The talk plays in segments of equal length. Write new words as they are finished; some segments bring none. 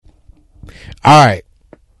All right.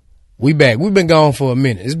 We back. We've been gone for a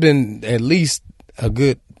minute. It's been at least a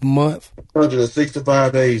good month.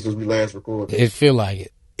 165 days since we last recorded. It feel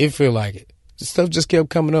like it. The stuff just kept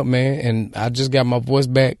coming up, man, and I just got my voice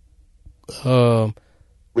back. Where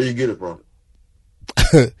you get it from?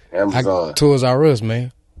 Amazon. Toys R Us,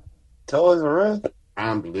 man. Toys R Us?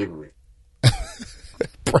 Prime delivery.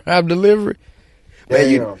 Prime delivery.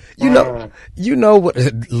 Man, you know what?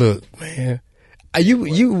 Look, man.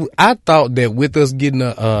 I thought that with us getting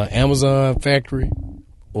a Amazon factory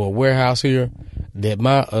or warehouse here, that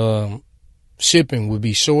my shipping would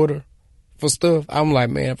be shorter for stuff. I'm like,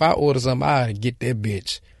 man, if I order something, I'd get that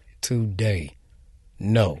bitch today.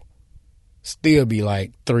 No, still be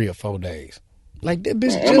like 3 or 4 days. Like that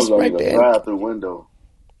bitch just Amazon right there. Drive-through window,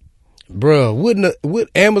 Bruh, would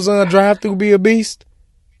Amazon drive-through be a beast?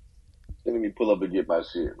 let me pull up and get my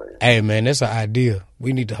shit, man. Hey, man, that's an idea.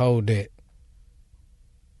 We need to hold that.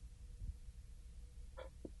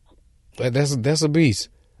 That's a beast.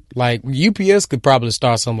 Like UPS could probably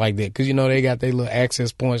start something like that because they got their little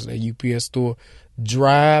access points at the UPS store.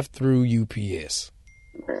 Drive through UPS.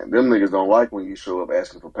 Man, them niggas don't like when you show up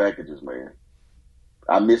asking for packages, man.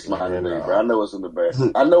 I miss mine today, bro. I know it's in the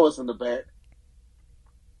back.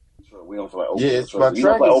 We don't feel like opening the truck. You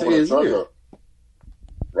don't feel like opening the truck up.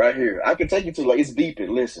 Right here. I can take you to, like, it's beeping.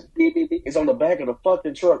 Listen. Beep, beep, beep. It's on the back of the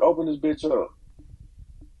fucking truck. Open this bitch up.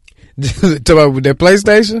 Talk about with that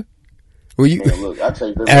PlayStation? Man, look, I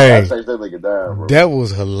changed that nigga down, bro. That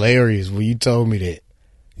was hilarious when you told me that.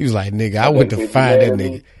 He was like, nigga, I went to find that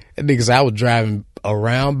nigga. That nigga said I was driving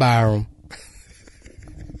around Byram.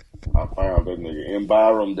 I found that nigga in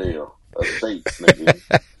Byramdale. Estates, nigga.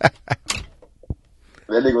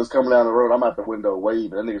 That nigga was coming down the road. I'm out the window waving.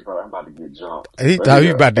 That nigga's probably, I'm about to get jumped. He thought he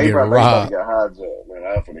was about to get robbed. He got hijacked, man.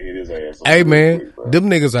 I was finna hit his ass. Hey, man, them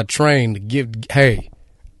niggas are trained to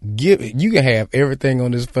you can have everything on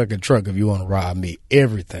this fucking truck if you want to rob me.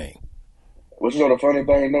 Everything. Which the funny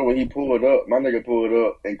thing, though, when he pulled up, my nigga pulled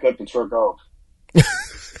up and cut the truck off.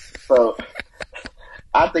 So,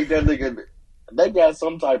 I think that nigga, they got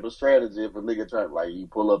some type of strategy if a nigga try, like, you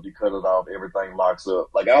pull up, you cut it off, everything locks up.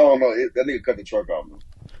 Like, I don't know, that nigga cut the truck off.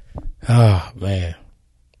 Oh, man.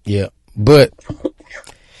 Yeah. But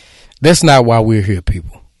that's not why we're here,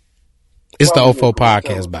 people. It's the OFO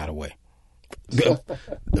podcast, by the way.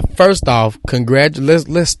 First off,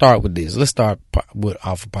 let's start with this. Let's start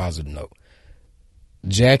off a positive note.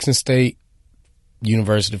 Jackson State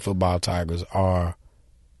University football Tigers are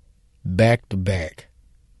back-to-back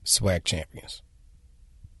SWAC champions.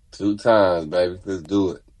 2 times, baby. Let's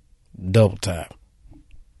do it. Double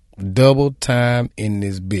time in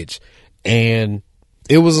this bitch. And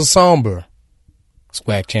it was a somber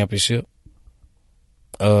SWAC championship.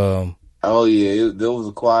 Oh yeah, that was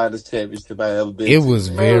the quietest championship I ever been. It was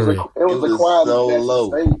very. It was the quietest so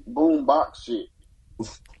low. State boom box shit.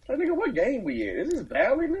 Hey, nigga, what game we in? Is this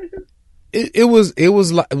Valley, nigga? It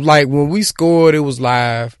was like when we scored, it was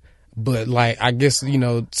live, but like I guess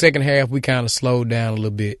second half we kind of slowed down a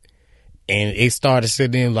little bit, and it started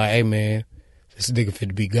sitting in like, hey man, this nigga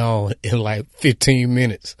finna be gone in like 15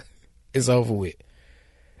 minutes. It's over with.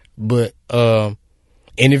 But and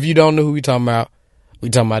if you don't know who we talking about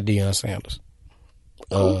Deion Sanders.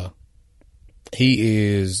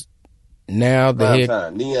 He is now the head.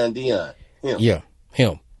 Deion. Him. Yeah,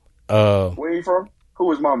 him. Where you from?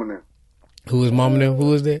 Who is mama now? Who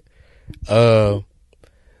is that?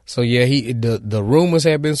 So yeah, the rumors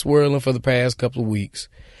have been swirling for the past couple of weeks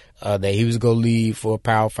that he was gonna leave for a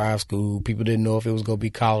Power 5 school. People didn't know if it was gonna be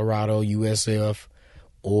Colorado, USF,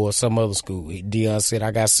 or some other school. Deion said,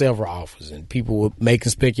 I got several offers, and people were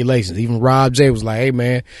making speculations. Even Rob J was like, hey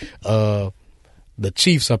man, the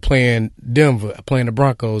Chiefs are playing Denver, playing the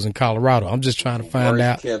Broncos in Colorado. I'm just trying to find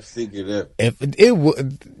out kept secret if it was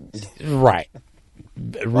right.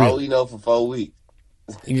 All we know for 4 weeks.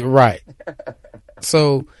 Right.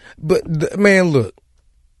 So, but man, look,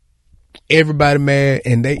 everybody mad,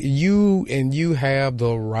 and you have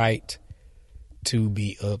the right to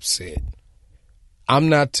be upset. I'm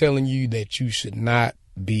not telling you that you should not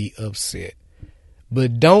be upset,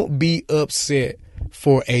 but don't be upset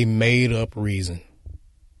for a made up reason.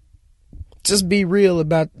 Just be real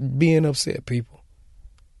about being upset, people.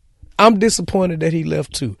 I'm disappointed that he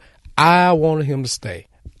left too. I wanted him to stay.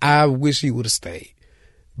 I wish he would have stayed.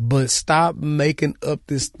 But stop making up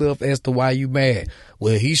this stuff as to why you mad.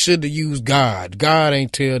 Well, he should have used God. God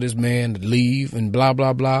ain't tell this man to leave and blah,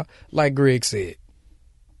 blah, blah. Like Greg said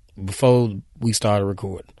before we started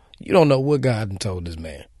recording. You don't know what God told this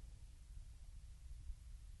man.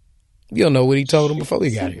 You don't know what he told him before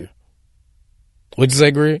he got here. What'd you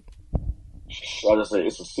say, Greg? I just say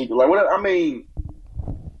it's a secret. Like what? I mean,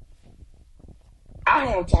 I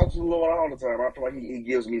have talked to the Lord all the time. I feel like He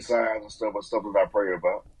gives me signs and stuff that I pray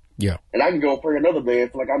about. Yeah. And I can go pray another day.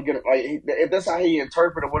 If like I'm getting like if that's how He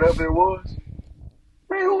interpreted whatever it was,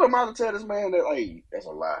 man, who am I to tell this man that like that's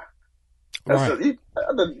a lie? That's right.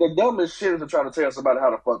 The dumbest shit is to try to tell somebody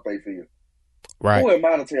how the fuck they feel. Right. Who am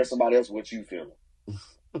I to tell somebody else what you feeling?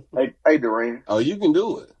 hey, Duran. Oh, you can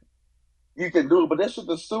do it. You can do it, but that shit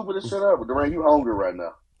the stupidest shit ever. Duran, you hungry right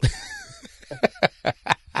now.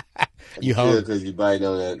 You hungry because you bite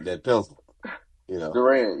on that pencil. You know,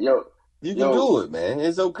 Duran, you can do it, man.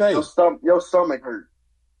 It's okay. Your stomach hurt.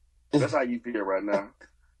 That's how you feel right now.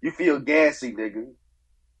 You feel gassy, nigga.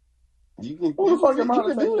 You can do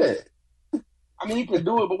that. I mean, you can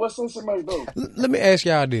do it, but what sense it make though? Let me ask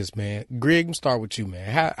y'all this, man. Greg, I'm start with you,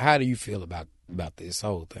 man. How do you feel about this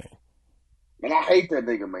whole thing? Man, I hate that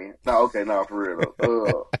nigga, man. No, for real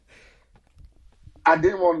though. I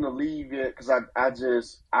didn't want him to leave yet because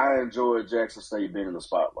I enjoyed Jackson State being in the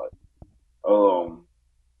spotlight.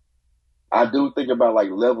 I do think about like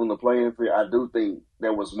leveling the playing field. I do think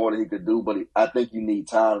there was more that he could do, but I think you need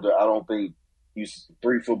time I don't think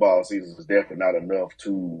 3 football seasons is definitely not enough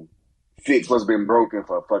to fix what's been broken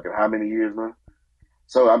for fucking how many years now.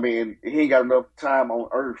 So I mean, he ain't got enough time on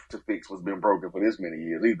earth to fix what's been broken for this many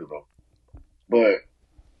years either though. But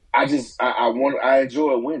I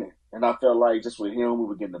enjoy winning. And I felt like just with him, we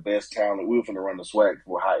were getting the best talent. We were going to run the swag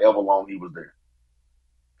for however long he was there.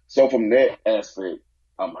 So from that aspect,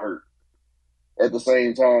 I'm hurt. At the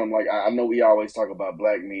same time, like I know we always talk about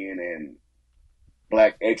black men and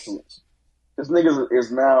black excellence. This nigga is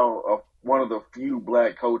now one of the few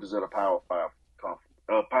black coaches at a Power 5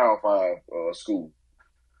 school.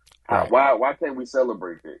 Right. Why can't we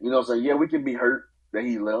celebrate that? You know what I'm saying? Yeah, we can be hurt that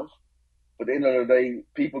he left. But at the end of the day,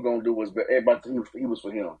 people going to do what's best. Everybody, he was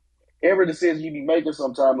for him. Every decision you be making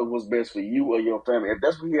sometime it was best for you or your family. If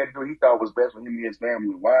that's what he had to do, he thought was best for him and his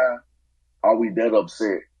family. Why are we that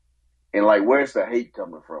upset? And like, where's the hate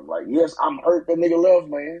coming from? Like, yes, I'm hurt that nigga left,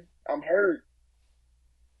 man. I'm hurt.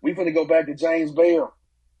 We finna go back to James Bell.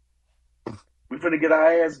 We finna get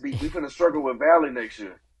our ass beat. We finna struggle with Valley next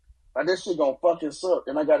year. Like, this shit gonna fucking suck.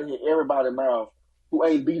 And I gotta hear everybody's mouth who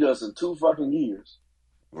ain't beat us in 2 fucking years.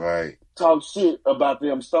 Right. Talk shit about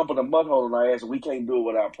them stumping a mud hole in our ass and we can't do it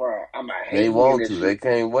without pride. They want to. They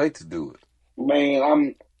can't wait to do it. Man,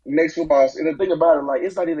 I'm next football. And the thing about it, like,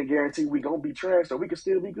 it's not even a guarantee we gonna be trash, so we can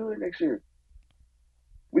still be good next year.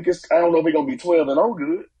 I don't know if we're gonna be 12-0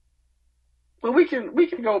 good. But we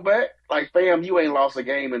can go back. Like, fam, you ain't lost a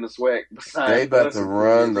game in the SWAC. They about to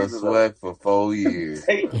run the SWAC for 4 years.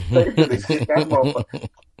 they finna get that motherfucker.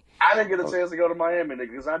 I didn't get a chance to go to Miami,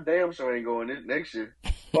 nigga, because I damn sure ain't going next year.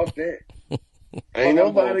 Fuck that. Ain't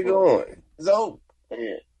nobody going. So,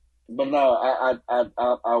 yeah. But no,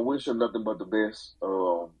 I wish him nothing but the best.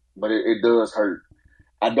 But it does hurt.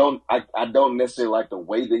 I don't necessarily like the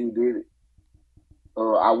way that he did it.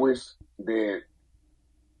 I wish that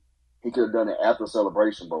he could have done it after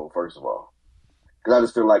Celebration Bowl, first of all. Because I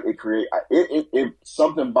just feel like it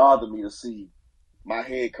something bothered me to see my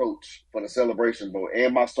head coach for the Celebration Bowl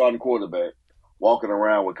and my starting quarterback walking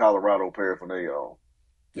around with Colorado paraphernalia on.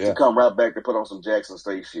 Yeah. To come right back to put on some Jackson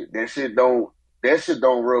State shit. That shit don't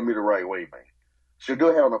rub me the right way, man. Should do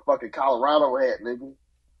have on a fucking Colorado hat, nigga.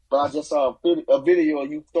 But I just saw a video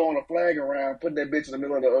of you throwing a flag around, putting that bitch in the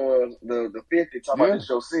middle of the 50, talking about this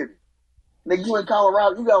your city. Nigga, you in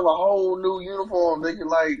Colorado, you got a whole new uniform, nigga.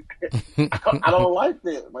 Like, I don't like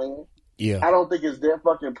that, man. Yeah. I don't think it's that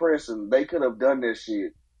fucking pressing. They could have done that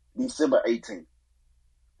shit December 18th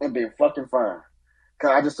and been fucking fine.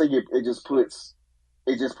 Cause I just think it just puts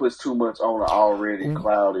too much on an already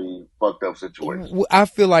cloudy, fucked up situation. I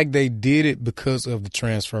feel like they did it because of the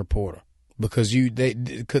transfer portal. Because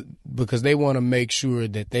they want to make sure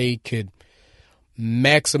that they could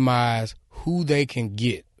maximize who they can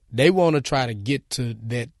get. They want to try to get to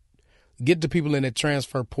people in that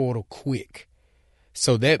transfer portal quick.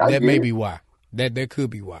 So that may be why. That could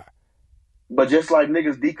be why. But just like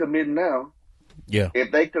niggas decommitting now, yeah.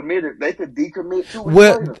 If they committed, they could decommit too.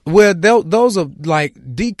 Well, those are like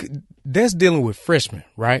that's dealing with freshmen,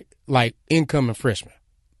 right? Like incoming freshmen,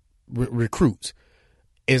 recruits.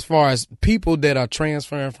 As far as people that are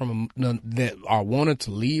transferring from that are wanting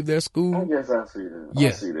to leave their school, I guess I see that. Yeah.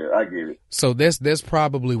 I see that. I get it. So that's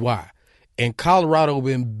probably why. And Colorado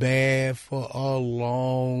been bad for a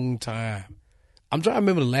long time. I'm trying to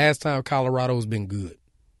remember the last time Colorado's been good.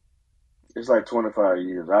 It's like 25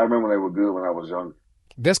 years. I remember they were good when I was younger.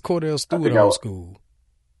 That's Cordell Stewart old school.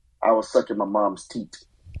 I was sucking my mom's teeth.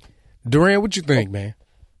 Duran, what you think, man?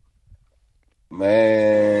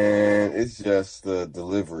 Man, it's just the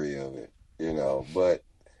delivery of it, But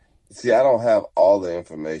see, I don't have all the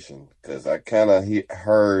information because I kind of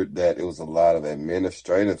heard that it was a lot of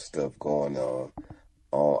administrative stuff going on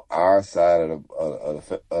our side of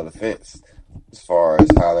the fence, as far as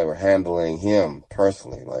how they were handling him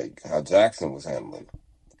personally, like how Jackson was handling him.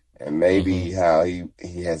 And maybe how he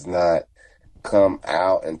has not come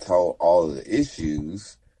out and told all of the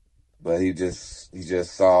issues, but he just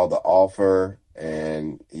saw the offer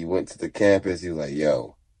and he went to the campus. He was like,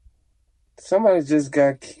 "Yo, somebody just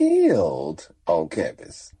got killed on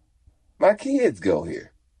campus. My kids go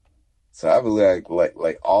here." So I believe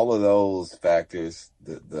like all of those factors,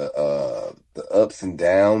 the ups and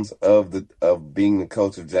downs of being the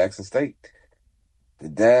coach of Jackson State. The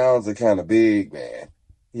downs are kind of big, man.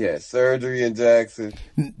 He had surgery in Jackson.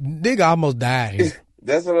 Nigga almost died here.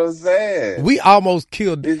 That's what I'm saying. We almost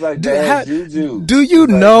killed. He's like bad juju. Do you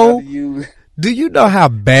know? Do you know how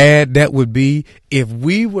bad that would be if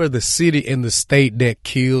we were the city and the state that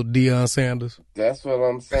killed Deion Sanders? That's what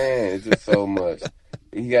I'm saying. It's just so much.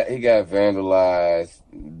 He got vandalized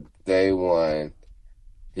day one.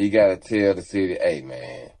 He got to tell the city, "Hey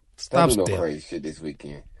man, don't do no crazy shit this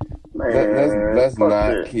weekend. Man, let's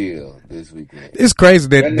not kill this weekend." It's crazy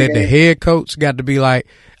that the head coach got to be like,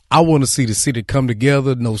 "I want to see the city come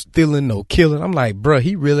together, no stealing, no killing." I'm like, bro,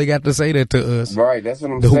 he really got to say that to us. Right, that's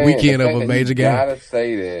what I'm saying. The weekend of a major game. You got to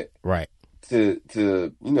say that. Right. To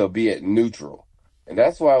be at neutral. And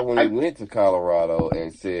that's why when he went to Colorado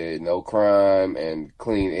and said no crime and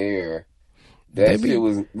clean air, that shit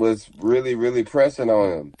was really, really pressing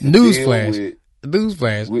on him. Newsflash.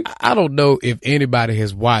 I don't know if anybody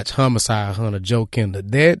has watched Homicide Hunter Joe Kinder.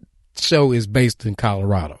 That show is based in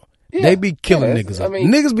Colorado. Yeah, they be killing niggas up.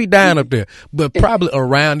 Niggas be dying up there. But probably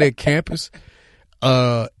around that campus,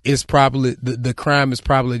 it's probably the crime is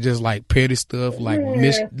probably just like petty stuff, like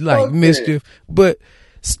mischief. But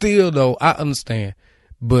still though, I understand.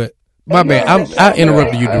 But my bad. I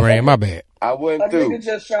interrupted you, Duran. My bad. I went through. Nigga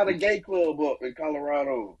just shot a gay club up in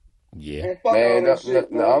Colorado. Yeah, man.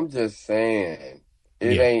 I'm just saying,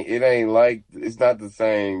 it ain't like it's not the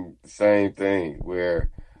same thing.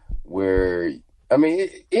 Where I mean,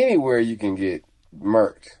 anywhere you can get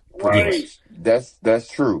murked. Right. That's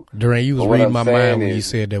true. Duran, you was reading my mind when you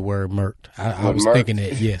said that word murked. I was thinking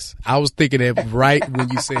that. Yes, I was thinking that right when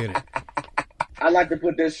you said it. I like to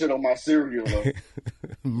put that shit on my cereal though.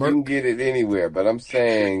 You can get it anywhere, but I'm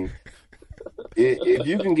saying if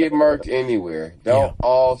you can get murked anywhere, don't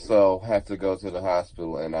also have to go to the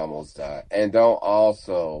hospital and almost die, and don't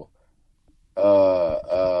also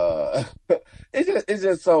it's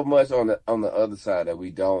just so much on the other side that we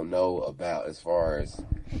don't know about as far as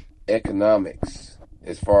economics,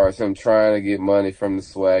 as far as him trying to get money from the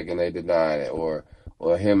swag and they deny it, or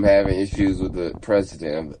him having issues with the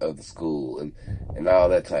president of the school and all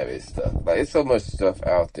that type of stuff. Like, it's so much stuff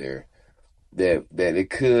out there that it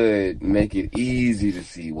could make it easy to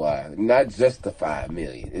see why. Not just the $5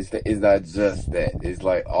 million. It's not just that. It's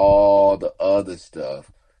like all the other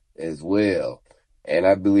stuff as well. And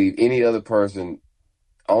I believe any other person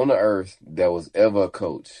on the earth that was ever a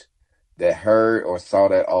coach that heard or saw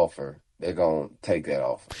that offer, they're gonna take that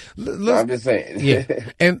offer. So I'm just saying. Yeah.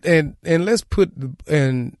 And let's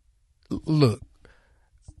look.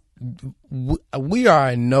 We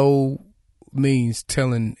are in no means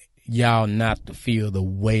telling y'all not to feel the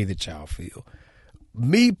way that y'all feel.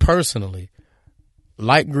 Me personally,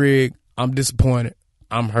 like Greg, I'm disappointed.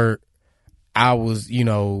 I'm hurt. I was,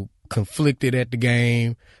 conflicted at the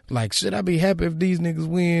game. Like, should I be happy if these niggas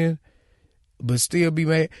win, but still be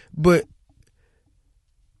mad? But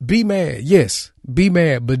be mad, yes, be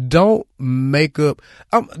mad, but don't make up.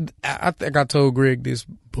 I think I told Greg this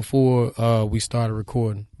before we started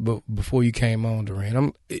recording, but before you came on,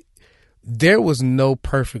 Duran. There was no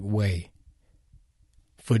perfect way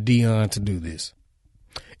for Deion to do this.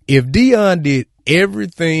 If Deion did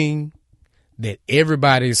everything that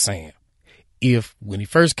everybody is saying, if when he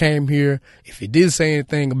first came here, if he didn't say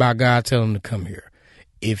anything about God telling him to come here,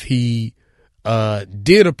 if he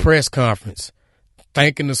did a press conference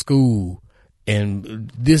thanking the school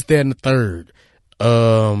and this, that, and the third,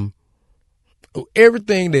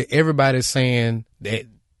 everything that everybody's saying that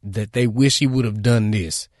they wish he would have done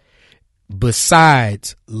this,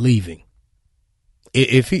 besides leaving.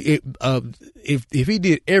 If he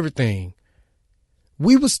did everything,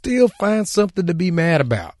 we would still find something to be mad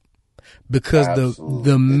about, because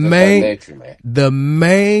the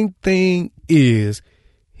main thing is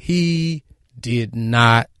he did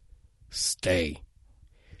not stay.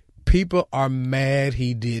 People are mad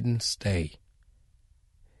he didn't stay.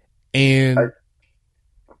 And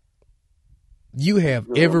You have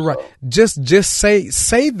every right. Just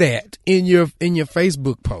say that in your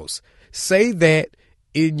Facebook post. Say that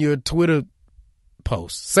in your Twitter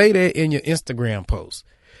post. Say that in your Instagram post.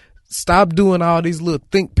 Stop doing all these little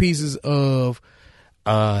think pieces of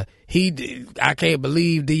I can't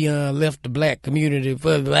believe Deion left the black community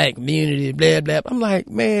for the black community, blah blah. I'm like,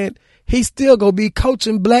 man, he's still gonna be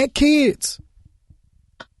coaching black kids.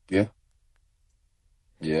 Yeah.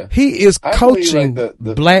 Yeah. He is coaching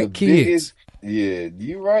black kids.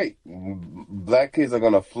 You're right. Black kids are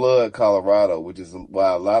going to flood Colorado, which is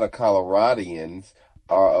why a lot of Coloradians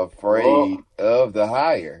are afraid of the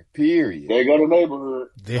hire, period. There go the neighborhood.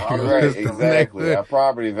 Right, exactly. Our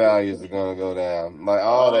property values are going to go down. Like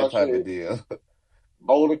all that type of deal.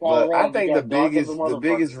 Boulder, Colorado, but I think the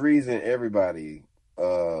biggest reason everybody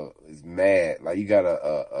is mad, like you got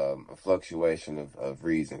a fluctuation of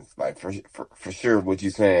reasons. Like for sure what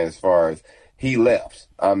you're saying as far as he left,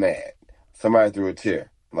 I'm mad. Somebody threw a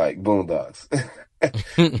chair, like Boondocks.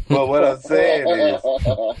 But what I'm saying is,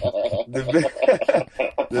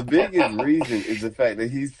 the biggest reason is the fact that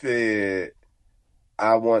he said,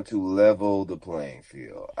 I want to level the playing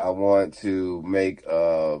field. I want to make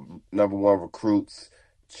number one recruits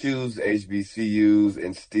choose HBCUs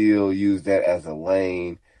and still use that as a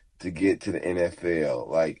lane to get to the NFL.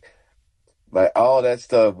 Like all that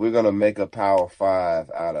stuff, we're gonna make a Power 5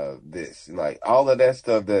 out of this. Like all of that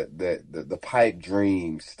stuff, that the pipe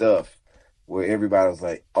dream stuff, where everybody was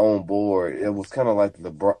like on board. It was kind of like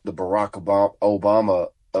the Barack Obama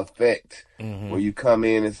effect, where you come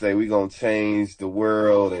in and say we're gonna change the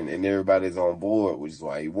world, and everybody's on board, which is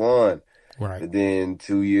why he won. Right. But then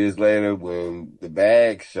 2 years later, when the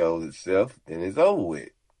bag shows itself, then it's over with.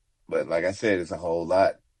 But like I said, it's a whole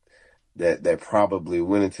lot that probably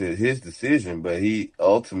went into his decision, but he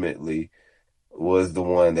ultimately was the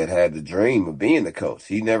one that had the dream of being the coach.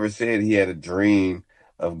 He never said he had a dream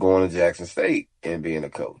of going to Jackson State and being a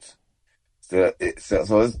coach. So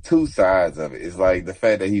it's two sides of it. It's like the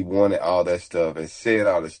fact that he wanted all that stuff and said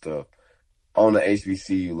all this stuff on the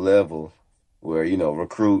HBCU level, where, you know,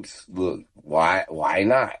 recruits look, why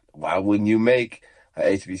not? Why wouldn't you make a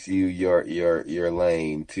HBCU your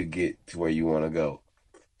lane to get to where you want to go?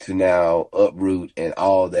 To now uproot and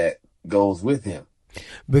all that goes with him.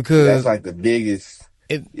 Because that's like the biggest.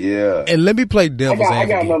 Yeah. And let me play devil's advocate. I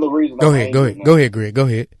got another reason. Go ahead, Greg. Go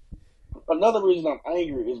ahead. Another reason I'm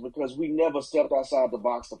angry is because we never stepped outside the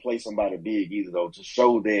box to play somebody big either, though, to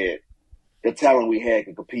show that the talent we had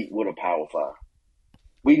could compete with a Power 5.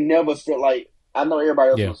 We never stepped, like, I know everybody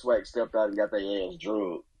else in the SWAC stepped out and got their ass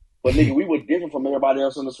drugged. But, nigga, we were different from everybody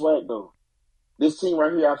else in the SWAC, though. This team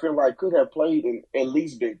right here, I feel like, could have played and at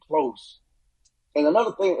least been close. And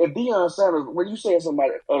another thing, if Deion Sanders, when you said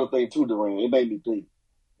somebody other thing too, Durant, it made me think.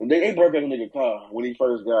 And they broke out a nigga car when he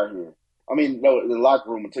first got here. I mean, no, in the locker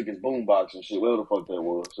room and took his boombox and shit, whatever the fuck that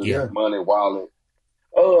was. So money, wallet.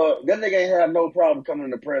 That nigga ain't have no problem coming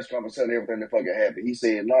in the press conference saying everything that fucking happened. He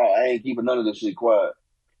said, no, I ain't keeping none of this shit quiet.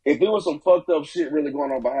 If there was some fucked up shit really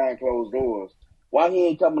going on behind closed doors, why he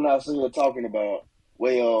ain't coming out here talking about,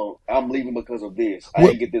 well, I'm leaving because of this. I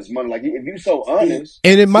ain't get this money. Like, if you so honest,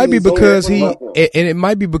 and it might be because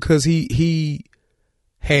he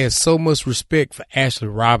has so much respect for Ashley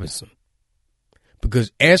Robinson,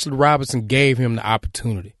 because Ashley Robinson gave him the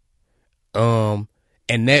opportunity, and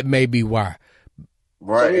that may be why.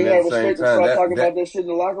 Right. So he had respect to start talking about that shit in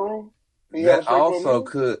the locker room. That also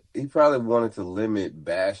could. He probably wanted to limit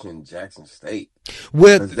bashing Jackson State.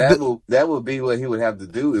 Well, that would be what he would have to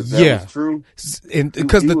do if that was true. And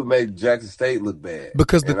because he would make Jackson State look bad.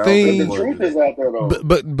 Because the thing, the truth is out there though.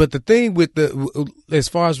 But the thing with as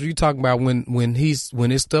far as you talking about when his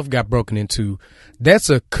stuff got broken into, that's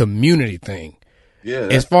a community thing. Yeah.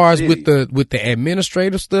 As far as with the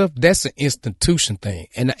administrative stuff, that's an institution thing,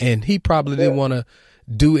 and he probably didn't want to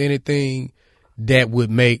do anything that would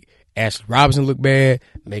make Ashley Robinson look bad,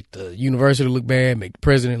 make the university look bad, make the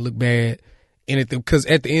president look bad, anything. Because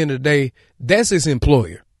at the end of the day, that's his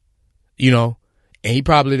employer, you know, and he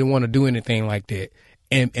probably didn't want to do anything like that.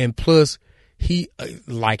 And plus, he,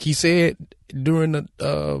 like he said during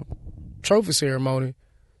the trophy ceremony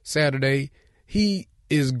Saturday, he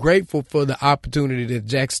is grateful for the opportunity that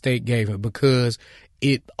Jackson State gave him, because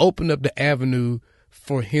it opened up the avenue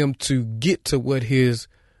for him to get to what his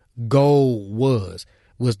goal was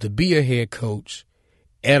to be a head coach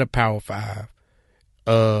at a Power 5.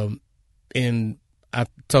 And I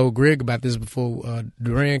told Greg about this before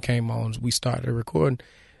Duran came on. We started recording.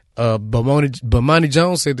 Bomani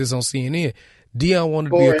Jones said this on CNN. Deion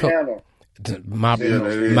wanted to be a coach. My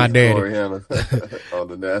daddy on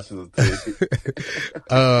the national team.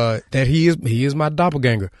 That he is my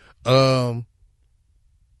doppelganger.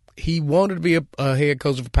 He wanted to be a head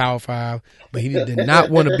coach of Power 5, but he did not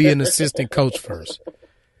want to be an assistant coach first.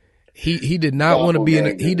 He did not want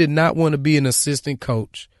to be an assistant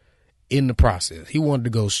coach in the process. He wanted to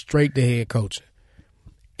go straight to head coaching.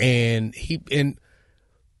 And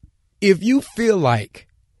if you feel like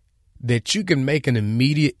that you can make an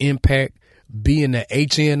immediate impact being the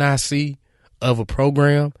HNIC of a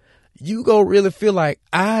program, you go really feel like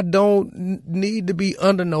I don't need to be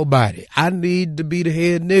under nobody. I need to be the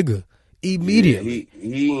head nigga immediately. Yeah,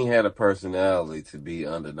 he ain't had a personality to be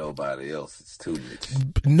under nobody else. It's too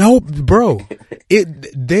much. No, bro.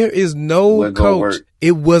 There is no coach.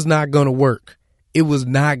 It was not going to work. It was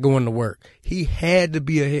not going to work. He had to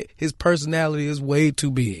be a head. His personality is way too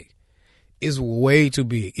big. It's way too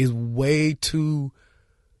big. It's way too.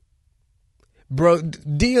 Bro,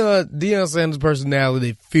 Deion Sanders'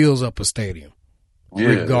 personality fills up a stadium. Yeah,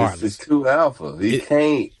 regardless. It's too alpha. He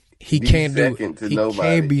can't do it. He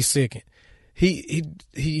can't be second. He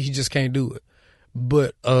just can't do it.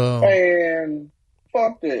 But man,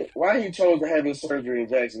 fuck that. Why he chose to have his surgery in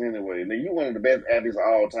Jackson anyway? Now you one of the best athletes of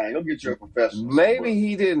all time. Go get your professional. Maybe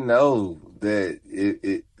he didn't know that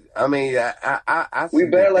it I mean, I we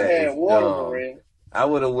barely had water, Marie. I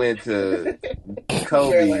would have went to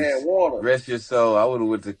Kobe's. Rest your soul. I would have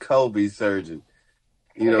went to Kobe's surgeon.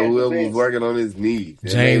 You know, whoever was working on his knee.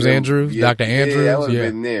 James Andrews, Dr. Andrews. Yeah, I would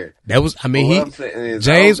have been there. That was, I mean,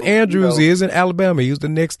 James Andrews is in Alabama. He was the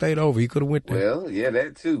next state over. He could have went there. Well, yeah,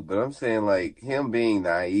 that too. But I'm saying, like, him being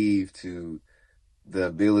naive to the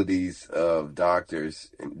abilities of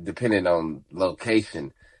doctors, depending on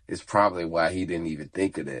location, is probably why he didn't even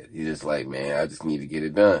think of that. He's just like, man, I just need to get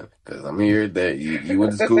it done because I'm here. That you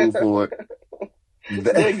went to school for it.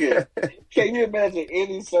 Nigga, can you imagine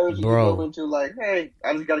any surgery you go into like, hey,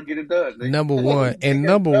 I just got to get it done. Nigga.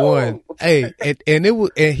 Number one, hey, and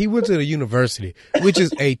he went to the university, which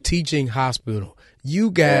is a teaching hospital.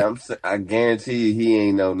 You got, I guarantee you, he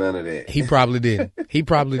ain't know none of that. He probably didn't.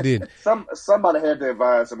 Somebody had to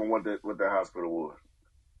advise him on what the hospital was.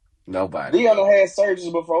 Nobody. Deion had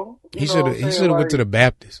surgeries before. He should have went to the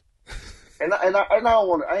Baptist. And I don't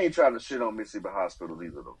want. I ain't trying to shit on Mississippi hospitals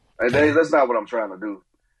either, though. And that's not what I'm trying to do.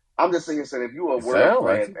 I'm just saying, if you are a world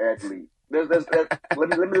class athlete,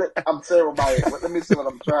 I'm terrible by it. Let me see what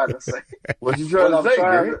I'm trying to say. What you trying to say?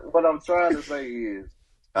 What I'm trying to say is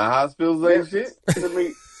a hospital's shit. To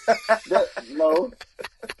me,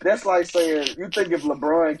 that's like saying you think if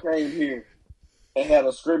LeBron came here and had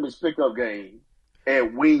a scrimmage pickup game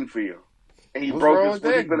at Wingfield and he broke his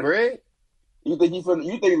foot. You think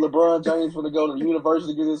LeBron James finna go to the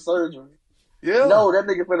university to get his surgery? Yeah. No, that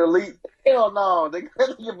nigga finna leave. Hell no. That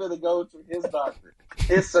nigga finna go to his doctor,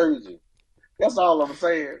 his surgeon. That's all I'm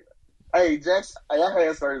saying. Hey, Jackson, I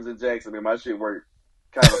had surgeries in Jackson and my shit worked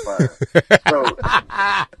kind of fine. So,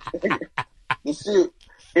 the shit,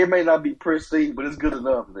 it may not be pristine, but it's good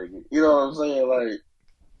enough, nigga. You know what I'm saying? Like,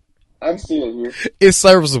 I'm still here. It's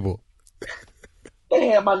serviceable. They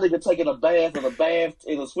had my nigga taking a bath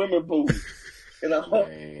in a swimming pool. In a hotel.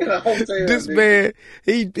 This man,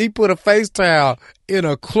 he put a face towel in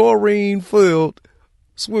a chlorine-filled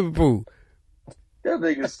swimming pool. That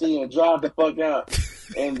nigga still drive the fuck out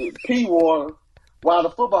and the pee water while the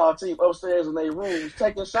football team upstairs in their rooms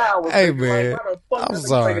taking showers. Hey man, like, why the fuck I'm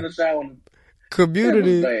sorry. Taking a shower?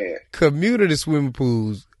 Community swimming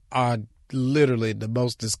pools are literally the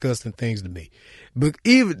most disgusting things to me. But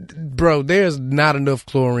there's not enough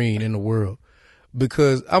chlorine in the world.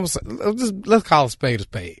 Because let's call a spade a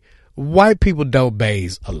spade. White people don't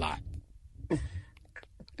bathe a lot.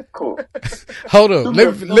 Cool. Hold up.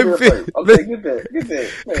 Let me finish. Okay, get that.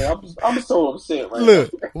 Man, I'm so upset right now.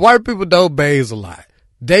 White people don't bathe a lot.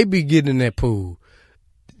 They be getting in that pool.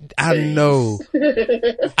 I know.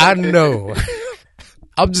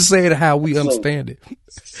 I'm just saying how we understand it.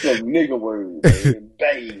 Some nigga word, man.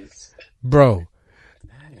 Bathe. Bro.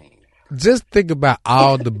 Just think about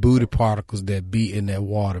all the booty particles that be in that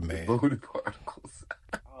water, man. Booty particles.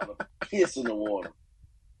 All the piss in the water.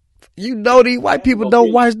 You know these white people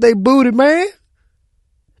don't wash their booty, man.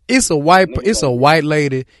 It's a white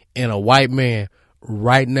lady and a white man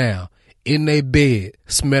right now in their bed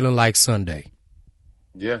smelling like Sunday.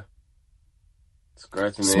 Yeah.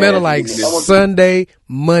 Scratching their smelling like Sunday,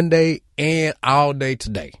 Monday, and all day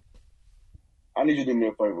today. I need you to do me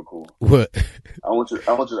a favor, Cool. What? I want you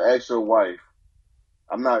to ask your wife.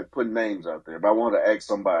 I'm not putting names out there, but I want her to ask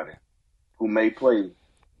somebody who may play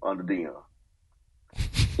under Deion.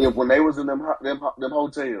 If when they was in them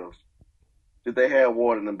hotels, did they have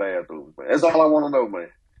water in the bathrooms? Man? That's all I want to know, man.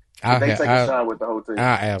 Did they take a shower with the hotel?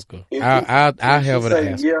 I'll ask her. I'll have her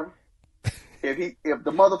to ask. Yeah. if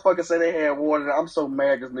the motherfucker say they had water, I'm so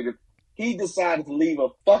mad. This nigga, he decided to leave a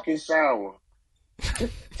fucking shower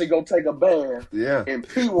to go take a bath. Yeah, and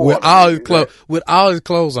pee water with all his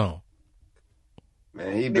clothes on.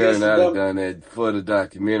 Man, he better not have done that for the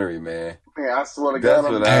documentary, man. Man, I swear to God,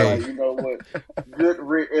 I'm like, you know what? Good.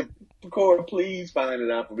 If Corey, please find it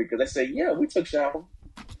out for me, because they say, yeah, we took shower.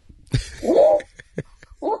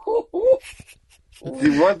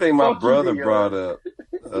 See, one thing my brother brought up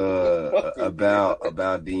about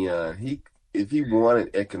Deion, if he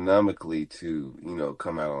wanted economically to,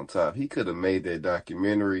 come out on top, he could have made that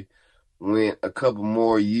documentary, went a couple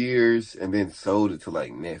more years, and then sold it to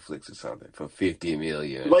like Netflix or something for $50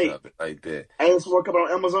 million or something like that. Ain't this one coming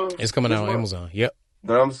on Amazon? It's coming out on Amazon. Yep.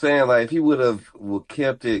 But I'm saying, like, if he would have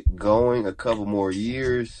kept it going a couple more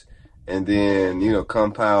years, and then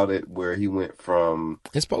compiled it where he went from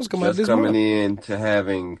it's supposed to come out this coming month. in to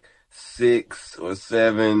having 6 or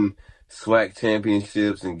 7 SWAC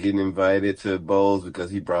championships and getting invited to bowls because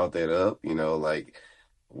he brought that up. Like,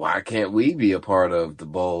 why can't we be a part of the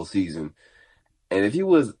bowl season? And if he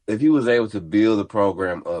was able to build the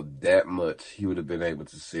program up that much, he would have been able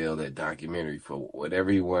to sell that documentary for whatever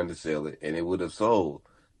he wanted to sell it, and it would have sold.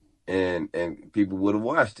 And people would have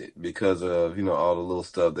watched it because of, all the little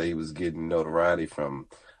stuff that he was getting notoriety from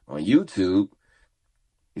on YouTube.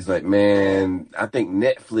 He's like, man, I think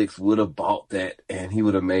Netflix would have bought that and he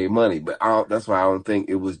would have made money. But that's why I don't think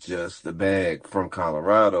it was just the bag from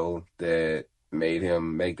Colorado that made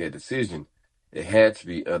him make that decision. It had to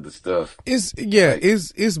be other stuff. It's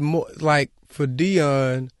more like for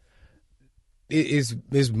Deion.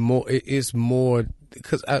 It's more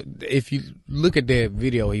because if you look at that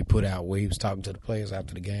video he put out where he was talking to the players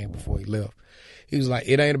after the game before he left, he was like,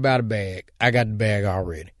 "It ain't about a bag. I got the bag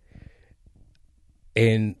already."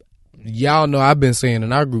 And y'all know I've been saying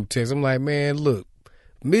in our group text, I'm like, man, look,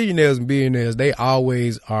 millionaires and billionaires, they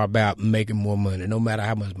always are about making more money, no matter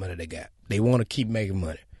how much money they got. They want to keep making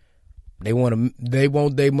money. They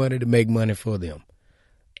want their money to make money for them.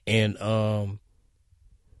 And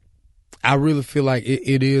I really feel like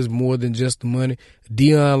it is more than just the money.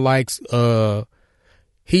 Deion likes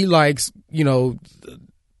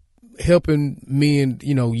helping men,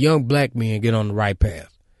 young black men get on the right path.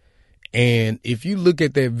 And if you look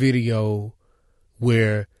at that video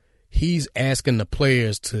where he's asking the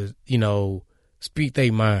players to, speak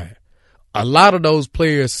their mind, a lot of those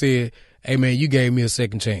players said, "Hey man, you gave me a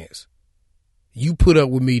second chance. You put up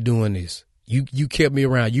with me doing this. You kept me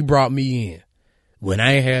around. You brought me in when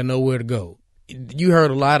I ain't had nowhere to go." You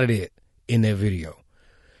heard a lot of that in that video.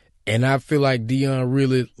 And I feel like Deion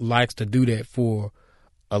really likes to do that for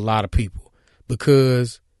a lot of people,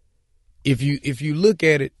 because if you look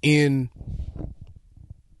at it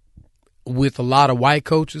with a lot of white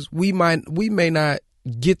coaches, we may not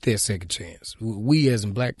get that second chance. We as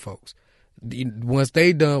in black folks, once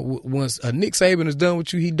a Nick Saban is done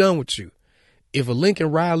with you, he done with you. If a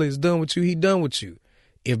Lincoln Riley is done with you, he done with you.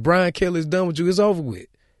 If Brian Kelly is done with you, it's over with.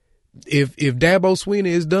 If Dabo Swinney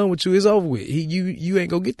is done with you, it's over with. You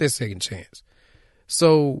ain't gonna get that second chance.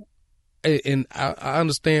 So, and I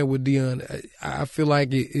understand with Deion. I feel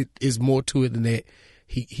like it is more to it than that.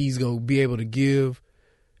 He's gonna be able to give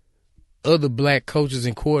other black coaches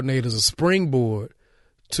and coordinators a springboard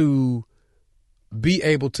to be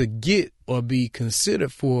able to get or be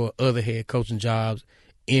considered for other head coaching jobs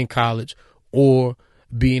in college, or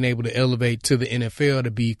being able to elevate to the NFL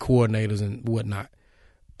to be coordinators and whatnot,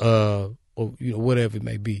 or whatever it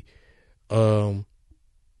may be. So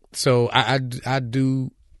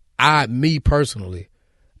me personally,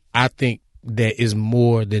 I think that is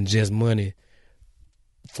more than just money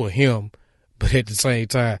for him, but at the same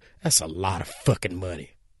time, that's a lot of fucking money.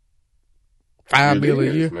 $5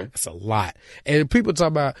 million a year, man. That's a lot. And people talk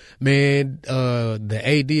about, man, the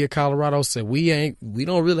AD of Colorado said we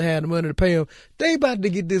don't really have the money to pay him. They about to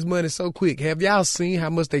get this money so quick. Have y'all seen how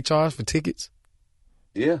much they charge for tickets?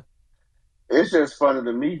 Yeah. It's just funny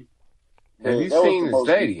to me. Have you seen the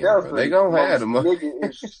stadium? They gonna have the money.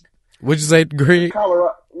 What'd you say, Greg?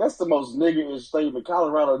 Colorado, that's the most nigga-ish statement.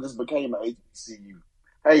 Colorado just became an HBCU.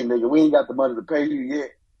 Hey, nigga, we ain't got the money to pay you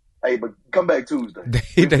yet. Hey, but come back Tuesday.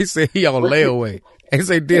 They say he on layaway. They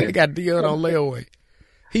say they got Deion on layaway.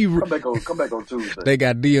 Come back on Tuesday. They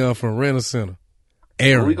got Deion from Renner Center.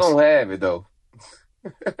 Aaron, we gonna have it though.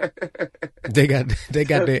 They got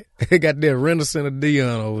that Renner Center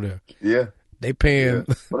Deion over there. Yeah. They paying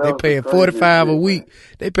 $45 a week.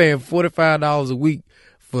 They paying $45 a week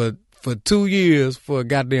for 2 years for a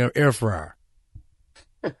goddamn air fryer.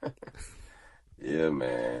 Yeah,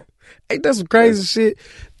 man. Ain't that some crazy shit?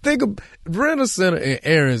 Think of Renner Center and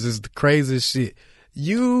Aaron's is the craziest shit.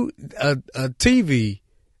 a TV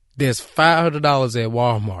that's $500 at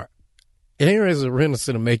Walmart. Aaron's a rental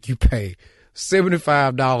center make you pay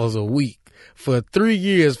 $75 a week for 3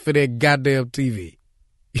 years for that goddamn TV.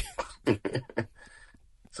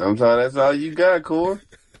 Sometimes that's all you got, Core.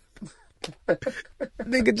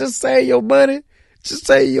 Nigga, just save your money. Just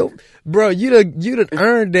say bro, you done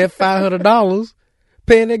earned that $500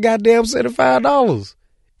 paying that goddamn $75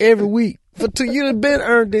 every week for 2. You done been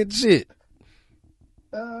earned that shit.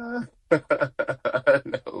 No,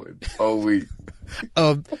 it's whole week.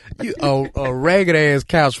 A ragged ass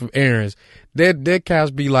couch from Aaron's. That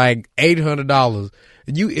couch be like $800.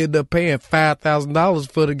 You end up paying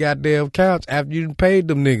 $5,000 for the goddamn couch after you done paid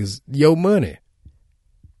them niggas your money.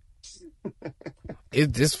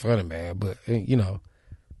 It's funny, man, but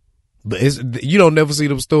but you don't never see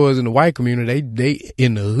them stores in the white community. They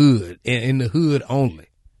in the hood, in the hood only.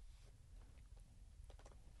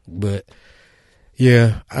 But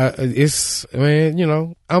yeah,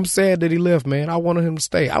 man, I'm sad that he left, man. I wanted him to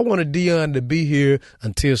stay. I wanted Dion to be here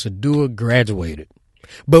until Shadua graduated.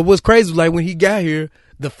 But what's crazy was like when he got here,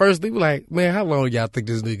 the first thing was like, man, how long y'all think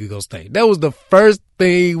this nigga gonna stay? That was the first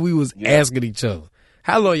thing we was asking each other.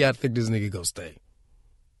 How long y'all think this nigga gonna stay?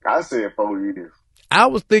 I said 4 years. I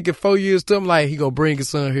was thinking 4 years too. I'm like, he gonna bring his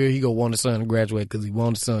son here. He gonna want his son to graduate because he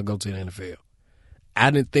want his son to go to the NFL. I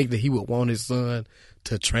didn't think that he would want his son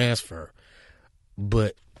to transfer.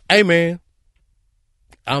 But hey, man,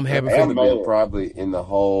 I'm happy for him. Probably in the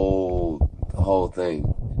whole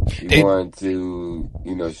thing. He wanted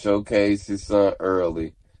to, showcase his son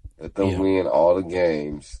early, let them win all the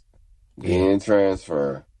games, then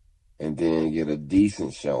transfer, and then get a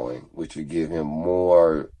decent showing, which would give him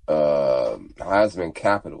more Heisman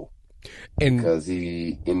capital because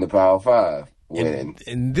he in the Power 5 winning.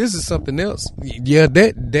 And this is something else. Yeah,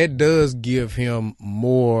 that does give him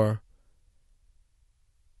more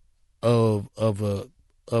of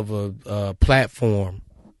a platform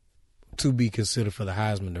to be considered for the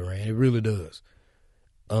Heisman, Durant. It really does.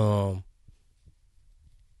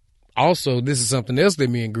 Also, this is something else that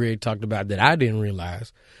me and Greg talked about that I didn't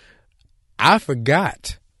realize. I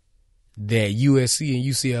forgot that USC and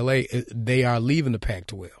UCLA, they are leaving the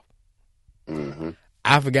Pac-12. Mm-hmm.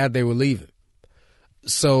 I forgot they were leaving.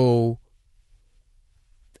 So,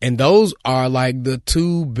 and those are like the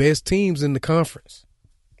 2 best teams in the conference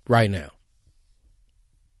right now.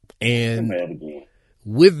 And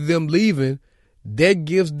with them leaving, that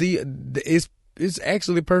gives it's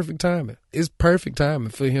actually perfect timing. It's perfect timing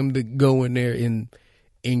for him to go in there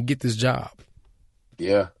and get this job.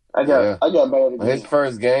 Yeah. I got mad again. His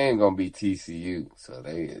first game gonna be TCU, so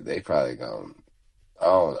they probably gonna. I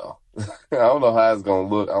don't know. I don't know how it's gonna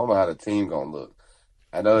look. I don't know how the team gonna look.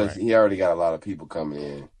 I know he already got a lot of people coming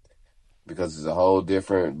in because it's a whole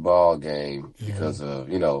different ball game because of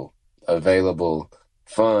available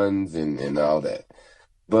funds and all that.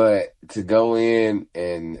 But to go in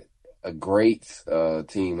and a great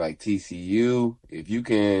team like TCU, if you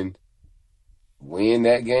can win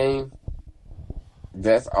that game,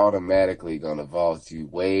 that's automatically going to vault you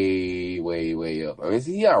way, way, way up. I mean,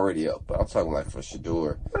 he already up, but I'm talking like for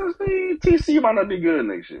Shador. TCU might not be good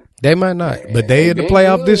next year. They might not, but they in the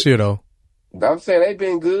playoff this year, though. I'm saying they've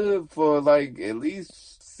been good for like at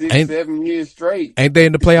least 6-7 years straight. Ain't they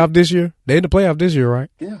in the playoff this year? They in the playoff this year, right?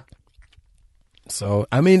 Yeah. So,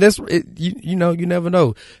 I mean, that's it. You never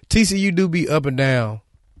know. TCU do be up and down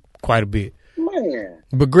quite a bit. Man.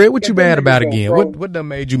 But Greg, what you mad about again? What done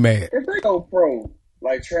made you mad? If they go pro,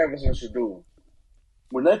 like Travis and Shador,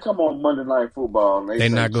 when they come on Monday Night Football and they say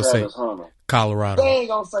not gonna Travis say Hunter, Colorado. They ain't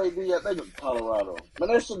gonna say they go Colorado. Man,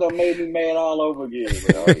 that shit done made me mad all over again.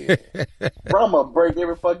 Bro, I'm gonna break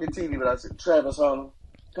every fucking TV when I say Travis Hunter,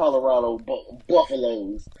 Colorado,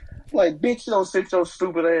 Buffaloes. Like, bitch, you don't sit your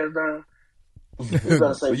stupid ass down. You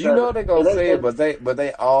gotta say they're gonna say it, but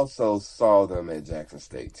they also saw them at Jackson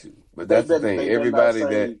State too. But that's the thing.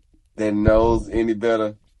 Everybody that knows any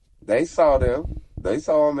better, they saw them. They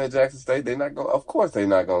saw them at Jackson State. Of course, they're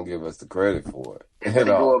not gonna give us the credit for it. They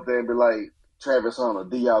go up there and be like, Travis Hunter,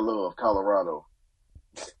 D.I. Love, Colorado.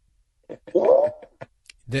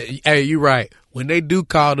 Hey, you right. When they do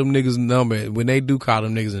call them niggas when they do call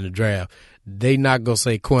them niggas in the draft, they not gonna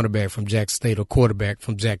say cornerback from Jackson State or quarterback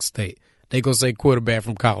from Jackson State. They gonna say quarterback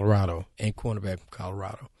from Colorado and cornerback from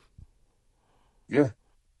Colorado. Yeah.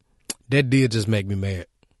 That did just make me mad.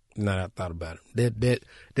 Now that I thought about it.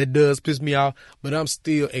 That does piss me off, but I'm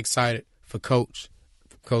still excited for Coach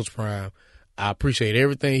Prime. I appreciate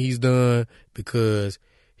everything he's done because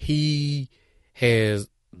he has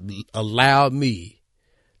allowed me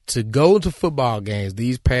to go to football games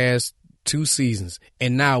these past 2 seasons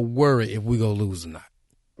and not worry if we gonna lose or not.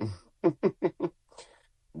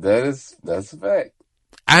 That's a fact.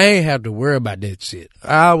 I ain't have to worry about that shit.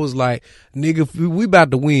 I was like, nigga, if we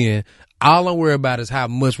about to win, all I'm worried about is how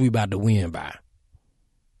much we about to win by.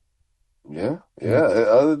 Yeah.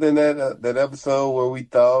 Other than that episode where we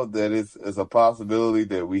thought that it's a possibility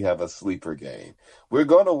that we have a sleeper game. We're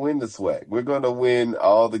going to win the SWAC. We're going to win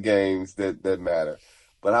all the games that matter.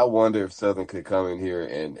 But I wonder if Southern could come in here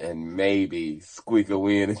and maybe squeak a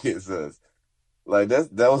win against us. Like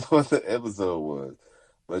that was what the episode was.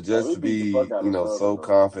 But just to be, so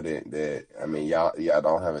confident that, I mean, y'all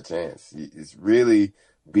don't have a chance. It's really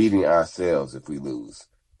beating ourselves if we lose.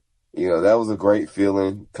 That was a great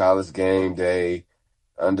feeling. College game day,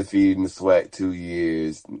 undefeated in the SWAC 2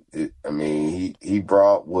 years. He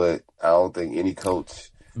brought what I don't think any coach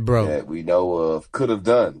that we know of could have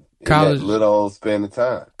done in that little old span of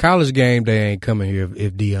time. College game day ain't coming here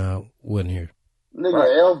if Dion wasn't here.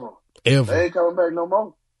 Nigga, Ever. They ain't coming back no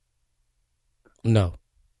more. No.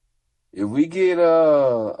 If we get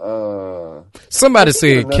somebody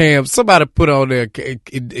said Cam. Somebody put on there.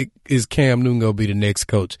 Is Cam Newton gonna be the next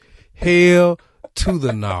coach? Hell to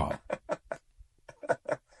the no.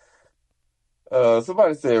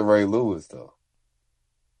 Somebody said Ray Lewis though.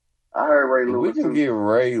 I heard Ray Lewis. We can get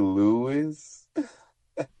Ray Lewis.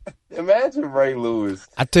 Imagine Ray Lewis.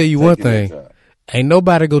 I tell you one thing. Ain't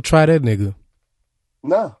nobody go try that nigga.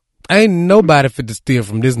 No. Ain't nobody fit to steal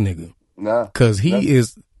from this nigga. Nah. Cause he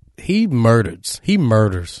murders. He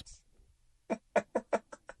murders.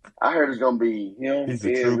 I heard it's gonna be him, he's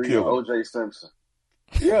a true killer. O.J. Simpson.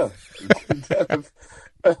 Yeah.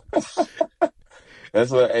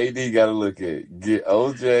 That's what AD got to look at. Get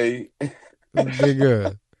O.J.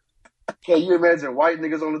 Nigga. Can you imagine white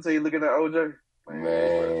niggas on the team looking at O.J.?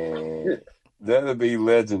 Man, that'll be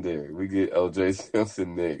legendary. We get O.J.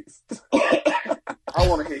 Simpson next. I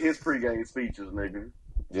want to hear his pregame speeches, nigga.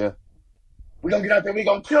 Yeah. We gonna get out there. We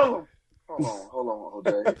gonna kill him. Hold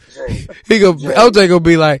on, OJ. OJ gonna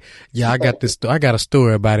be like, yeah, I got this. I got a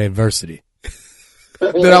story about adversity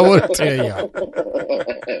that I want to tell y'all.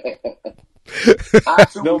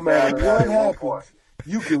 No matter what happens,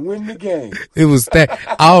 you can win the game. It was stacked.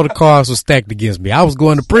 All the cards were stacked against me. I was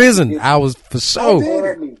going to prison. I was for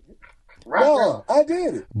sure. No, I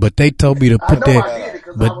did it. But they told me to put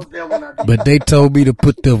But they told me to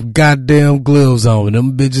put the goddamn gloves on. And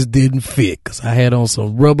them bitches didn't fit because I had on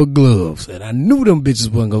some rubber gloves. And I knew them bitches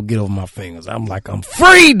wasn't going to get over my fingers. I'm like, I'm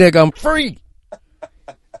free, nigga. I'm free.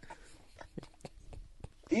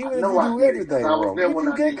 Even if you do everything wrong, if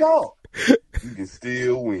you get caught, you can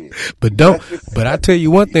still win. But I tell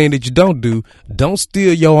you one thing that you don't do. Don't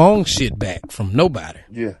steal your own shit back from nobody.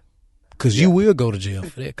 Yeah. Because you will go to jail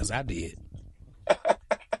for that, because I did.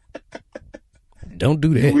 Don't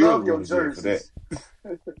do that. You will go to jail for that.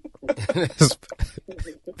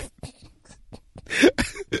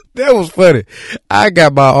 That was funny. I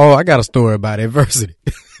got a story about adversity.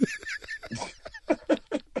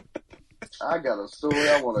 I got a story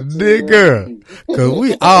I want to tell. Nigga. Because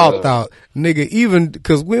we all thought, nigga, even,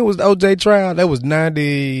 because when was the OJ trial? That was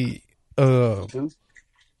 90, was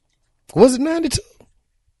it 92?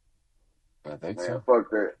 I think Man, so. fuck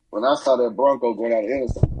that. When I saw that Bronco going out of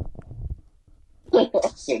innocent, I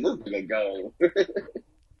said, this nigga go.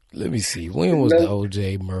 Let me see. When was the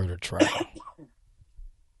OJ murder trial?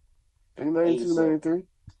 92, 93.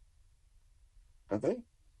 I think.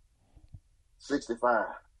 65.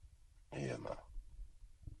 Yeah, man.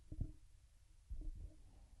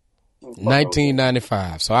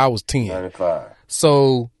 1995. So I was 10. 95.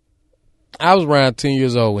 So I was around 10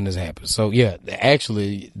 years old when this happened. So yeah,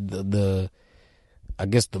 actually I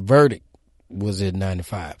guess the verdict was at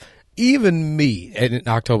 95. Even me, in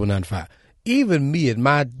October 95, even me at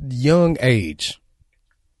my young age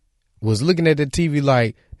was looking at the TV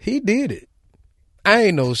like, he did it. I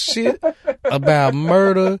ain't know shit about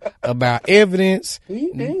murder, about evidence.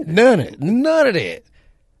 He did it. None of that.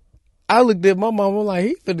 I looked at my mom, I'm like,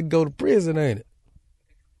 he finna go to prison, ain't it?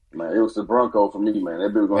 Man, it was the Bronco for me, man.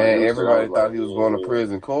 That bitch going man, everybody thought he was going to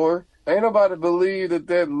prison. Corey, ain't nobody believe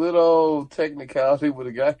that little technicality would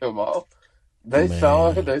have got him off. They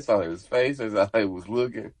saw it. They saw his face. They saw how he was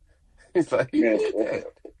looking. It's like, he did that.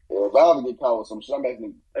 Well, if I ever get caught with some shit, I'm back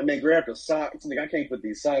and then grab the socks. Nigga, I can't put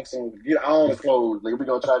these socks on. Get on the clothes. Nigga, we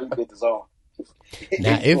gonna try to get this on.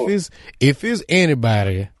 Now, if it's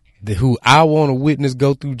anybody who I want to witness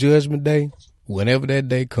go through Judgment Day, whenever that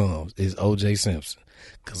day comes, is O.J. Simpson.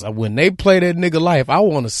 Because when they play that nigga life, I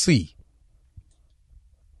want to see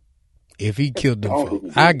if he killed them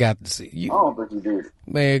folks. I got to see. I don't think he did it.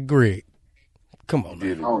 Man, Greg, come on,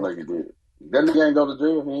 man. I don't think he did it. That nigga ain't go to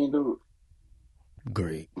jail. He ain't do it.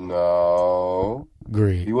 Great. No.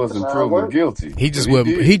 Great. He wasn't proven guilty. He just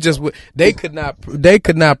wasn't. He just. They could not. They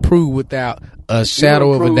could not prove without a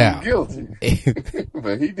shadow of a doubt. Guilty.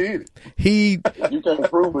 But he did it. You can't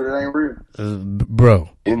prove it. It ain't real, bro.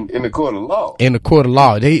 In the court of law. In the court of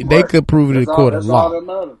law, they could prove it in the court of law.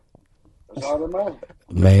 That's all that matters.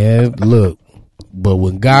 Man, look. But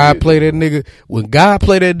when God play that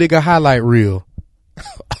nigga highlight reel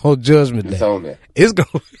on Judgment Day, it's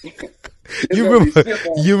gonna.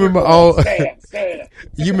 You remember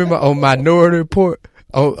on Minority Report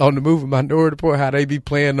on the movie Minority Report how they be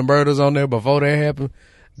playing the murders on there before they happen?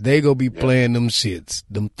 They gonna be playing them shits.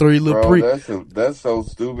 Them three little that's so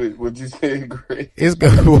stupid. What you say, Greg? It's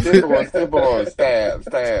gonna step on, stab,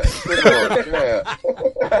 step on, stab.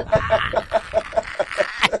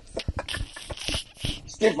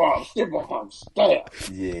 Step on, stab.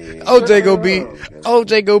 Yeah. OJ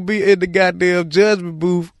gonna be in the goddamn judgment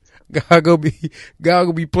booth. God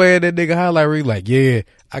gonna be playing that nigga highlight reel like, yeah,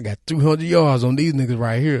 I got 200 yards on these niggas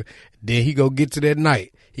right here. Then he go get to that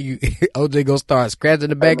night. OJ gonna start scratching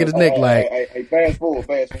the back of his neck like. Hey, fast forward.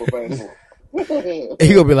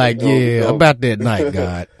 He gonna be like, yeah, about that night,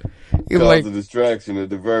 God. He was like a distraction, a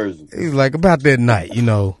diversion. He's like, about that night, you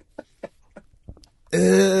know.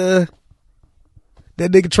 That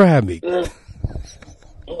nigga tried me. The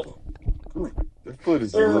footage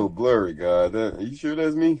is a little blurry, God. Are you sure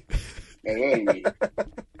that's me? That ain't me.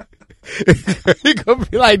 He gonna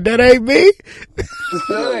be like, that ain't me?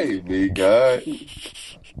 That ain't me, God.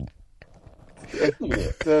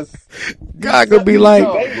 God gonna be like,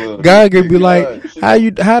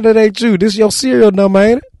 how that ain't you? This your serial number,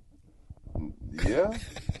 ain't it? Yeah.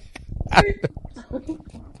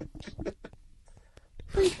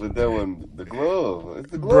 But that one, the glove.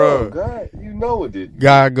 It's the glove. Bro. God, you know it did.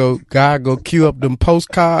 God go cue up them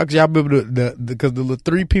post-cogs. Y'all remember because the little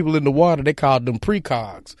three people in the water, they called them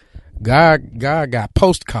pre-cogs. God got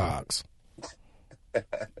post-cogs.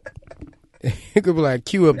 He could be like,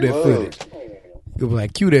 cue up that footage. He could be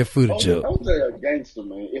like, cue that footage up. I'm saying a gangster,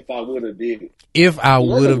 man, if I would have did it. If I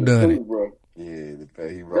would have done it. Bro. Yeah, the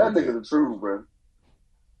fact he wrote that nigga the truth, bro.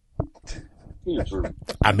 He the truth.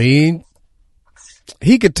 I mean,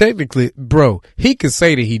 he could technically, bro, he could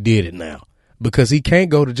say that he did it now because he can't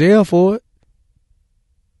go to jail for it.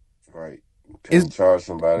 Right. Can't charge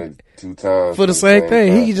somebody 2 times for the same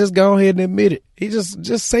thing. He can just go ahead and admit it. He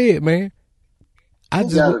just say it, man. He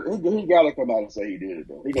gotta come out and say he did it,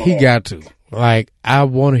 though. He got to. Like, I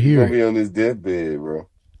want to hear it. He's gonna be on his deathbed, bro.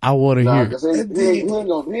 I want to hear it. He ain't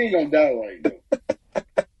gonna die right, though.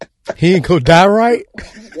 He ain't gonna die right?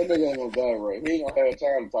 That nigga ain't gonna die right. He ain't gonna have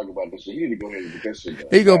time to talk about this shit. He need to go ahead and get that shit done.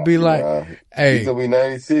 He gonna be like, hey. He's gonna be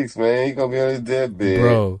 96, man. He gonna be on his deathbed.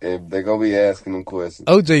 Bro. And they're gonna be asking him questions.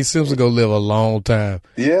 O.J. Simpson gonna live a long time.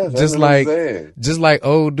 Yeah, that's what I'm saying. Just like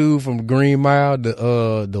old dude from Green Mile,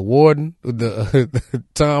 the warden, the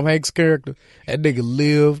Tom Hanks character. That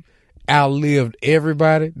nigga outlived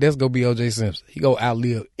everybody. That's gonna be O.J. Simpson. He gonna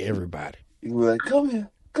outlive everybody. He was like, come here.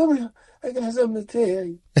 I got something to tell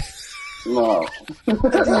you. No. That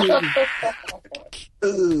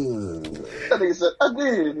nigga said, I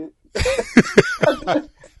did it.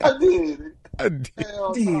 I did it. I did it.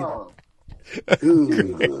 Hell no.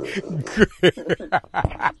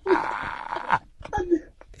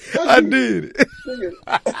 I did it.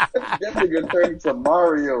 That nigga turned to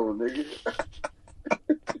Mario, nigga.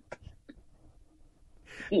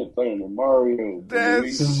 He turned to Mario. That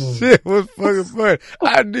shit was fucking funny.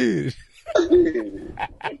 I did it.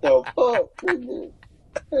 What the fuck, nigga?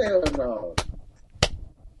 Hell no.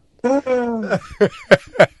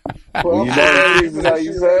 Well, you 96 is how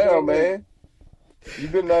you sound, man. You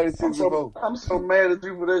been 96 before. I'm so mad at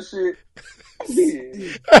you for that shit.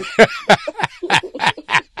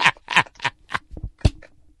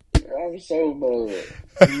 I'm so mad.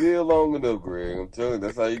 You live long enough, Greg. I'm telling you,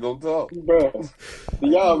 that's how you gonna talk. Bro, do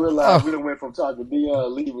y'all realize we done went from talking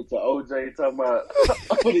Deion Lever to OJ talking about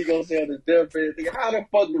what he gonna say on his deathbed? How the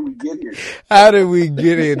fuck did we get here? How did we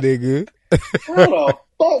get here, nigga? How the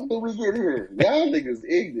fuck did we get here? Y'all niggas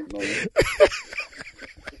ignorant, man.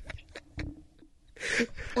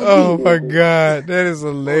 Oh my God, that is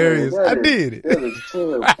hilarious. I did it. That is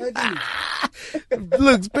terrible.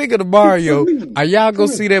 Look, speaking of Mario, are y'all gonna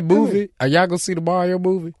see that movie? Are y'all gonna see the Mario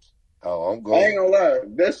movie? Oh, I'm going. I ain't gonna lie.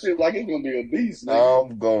 That shit like it's gonna be a beast, nigga.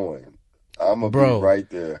 I'm going. I'm gonna be right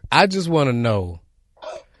there. I just want to know.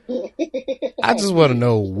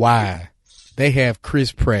 Why they have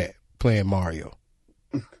Chris Pratt playing Mario.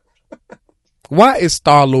 Why is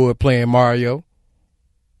Star-Lord playing Mario?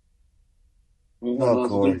 No,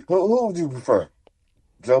 Corey. Who would you prefer?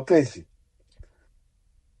 Joe Pesci?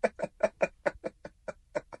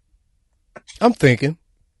 I'm thinking.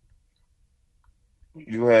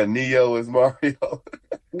 You had Neo as Mario.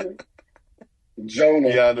 Jonah.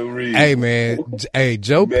 Keanu Reeves. Hey man,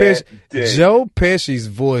 Joe Pesci's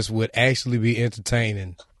voice would actually be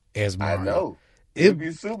entertaining as Mario. I know. It'd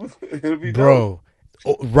be bro.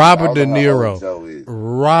 Dope. Robert De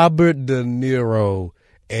Niro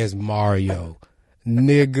as Mario.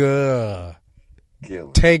 Nigga.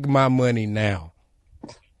 Take my money now.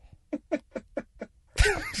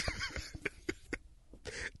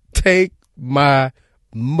 Take my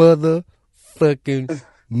motherfucking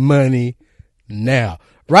money now.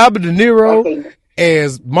 Robert De Niro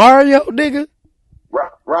as Mario, nigga?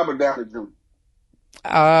 Robert Downey Jr.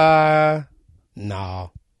 Nah.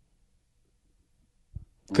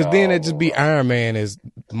 Because then it'd just be Iron Man as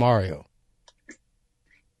Mario.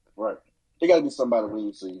 Right. It got to be somebody we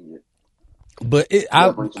ain't seen yet. But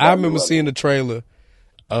I remember seeing the trailer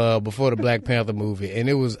before the Black Panther movie, and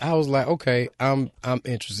I was like, okay, I'm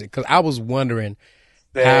interested, because I was wondering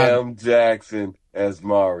Sam Jackson as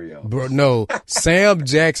Mario. Bro, no, Sam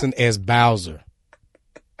Jackson as Bowser.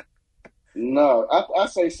 No, I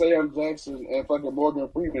say Sam Jackson and fucking Morgan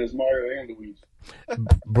Freeman as Mario and Luigi.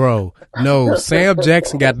 Bro, no, Sam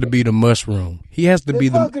Jackson got to be the mushroom. He has to be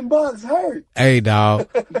the fucking bugs hurt. Hey, dog.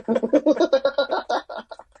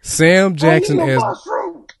 Sam Jackson as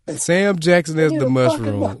the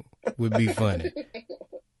mushroom would be funny.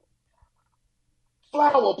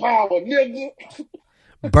 Flower power, nigga.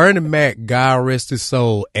 Bernie Mac, God rest his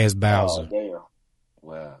soul, as Bowser. Oh, damn.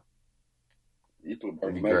 Wow. You put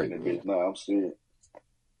Bernie Mac in that bitch. Nah, I'm scared.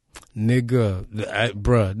 Nigga,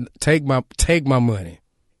 bruh, take my money.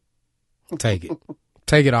 Take it.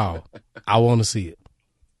 Take it all. I want to see it.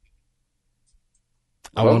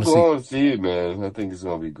 I want to see it, man. I think it's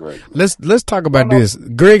gonna be great. Man. Let's talk about this.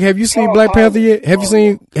 Greg, have you seen Black Panther yet? Have you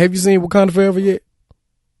seen Wakanda Forever yet?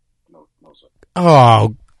 No, sir.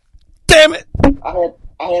 Oh, damn it! I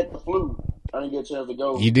had the flu. I didn't get a chance to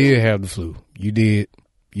go. You did have the flu. You did.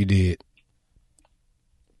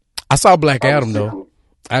 I saw Black Adam though.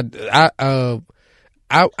 I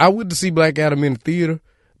went to see Black Adam in the theater,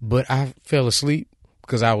 but I fell asleep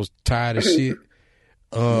because I was tired of shit.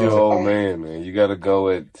 You're old man. You got to go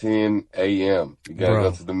at 10 a.m. You got to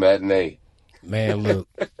go to the matinee. Man, look.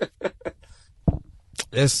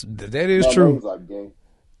 that is true.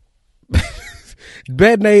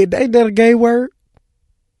 Matinee, ain't that a gay word?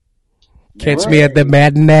 Catch me at the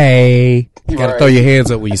matinee. You got to throw your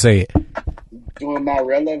hands up when you say it. Doing my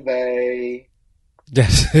releve. You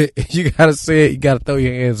got to say it. You got to throw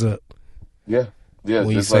your hands up. Yeah.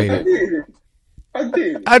 When you say that. I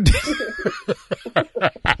did.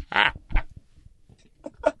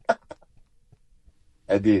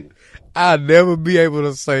 I did. I'll never be able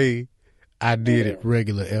to say I did it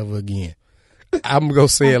regular ever again. I'm going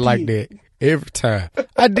to say it like that every time.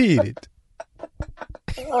 I did it.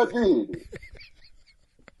 I did it.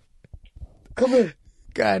 Come here.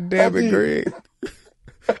 God damn it, Greg.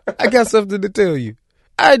 I got something to tell you.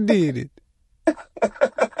 I did it.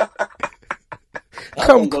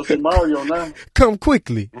 Come go see Mario now. Come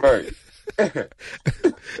quickly. Right.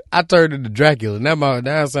 I turned into Dracula. Now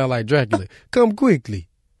I sound like Dracula. Come quickly.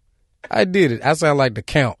 I did it. I sound like the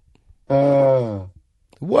Count.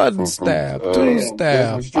 One stab, two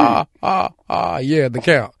stab. Yeah, the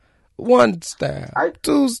Count. One stab,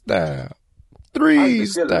 two stab, three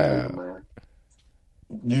stab.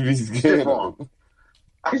 You be scared of them.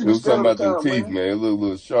 It was something about them teeth, man. It looked a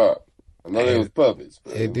little sharp. I know they was puppets.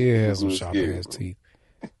 It did have some sharp ass teeth.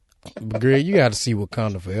 But Greg, you got to see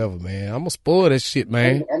Wakanda Forever, man. I'm gonna spoil that shit,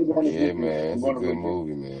 man. Yeah, man. It's a good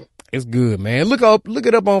movie, man. It's good, man. Look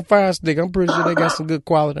it up on Fire Stick. I'm pretty sure they got some good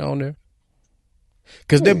quality on there.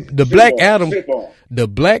 Cause the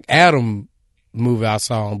Black Adam movie I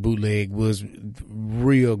saw on bootleg was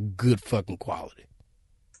real good fucking quality.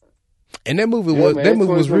 And that movie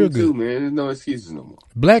was real good, man. There's no excuses no more.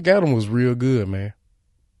 Black Adam was real good, man.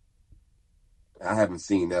 I haven't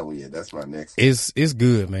seen that one yet. That's my next one. It's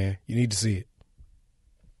good, man. You need to see it.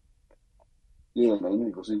 Yeah, man, you need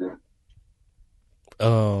to go see that.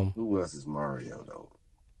 Who else is Mario though?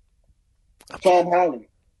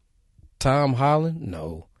 Tom Holland?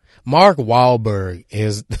 No. Mark Wahlberg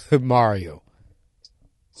is Mario.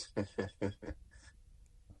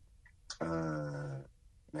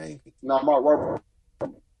 Maybe. No, Mark Wahlberg.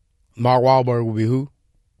 Mark Wahlberg will be who?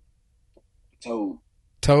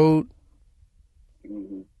 Toad?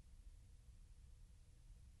 Mm-hmm.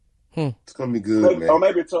 It's gonna be good, man. Or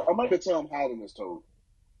maybe Tom Holland is Toad.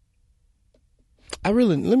 Let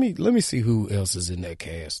me see who else is in that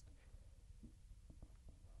cast.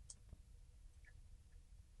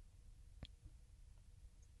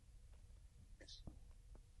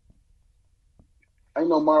 Ain't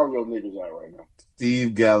no Mario niggas out right now. Steve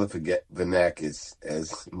Galifianakis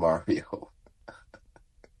as Mario.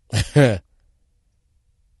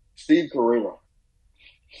 Steve Carell.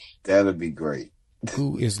 That'd be great.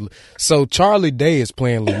 Who is so? Charlie Day is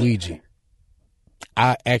playing Luigi.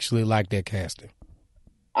 I actually like that casting.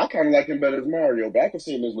 I kind of like him better as Mario, but I can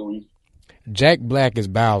see him as Luigi. Jack Black is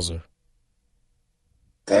Bowser.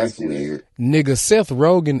 That's weird. Nigga, Seth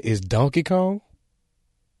Rogen is Donkey Kong.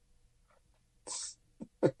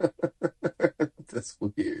 That's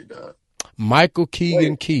weird, Michael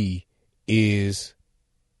Keegan Key is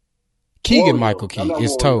Keegan Michael Key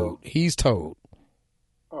is Toad. He's Toad.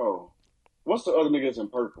 Oh. What's the other niggas in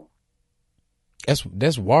purple? That's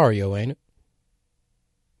Wario, ain't it?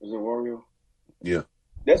 Is it Wario? Yeah.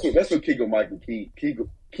 That's what Keegan Michael Key should have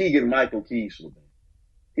been.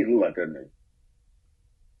 He look like that nigga.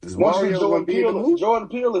 Is Mario gonna be in the movie? Jordan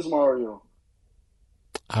Peele is Mario.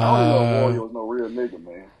 I don't know if Mario's no real nigga,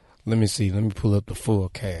 man. Let me see. Let me pull up the full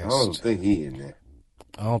cast. I don't think he in there.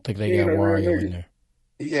 I don't think they got Wario in there.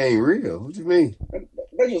 He ain't real. What you mean?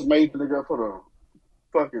 They just made the nigga for the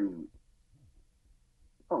fucking.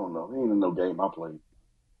 I don't know. He ain't in no game I played.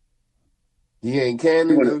 He ain't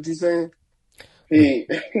canon. Is what you saying?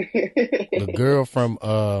 The girl from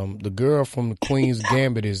the Queen's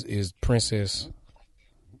Gambit is Princess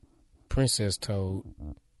Toad.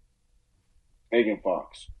 Megan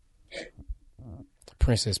Fox.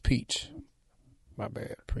 Princess Peach. My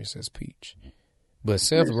bad, Princess Peach. But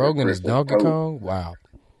Seth Rogen is Donkey Kong? Wow.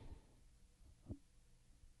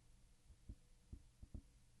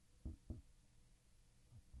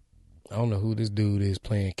 I don't know who this dude is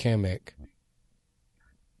playing Kamek.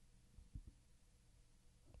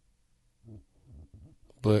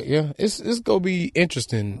 But yeah, it's gonna be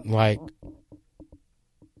interesting. Like,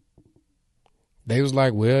 they was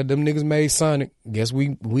like, well, them niggas made Sonic. Guess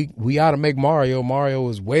we ought to make Mario. Mario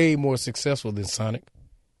is way more successful than Sonic.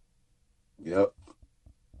 Yep.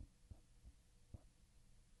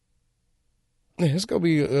 Yeah, it's gonna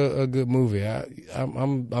be a good movie.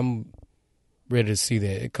 I'm ready to see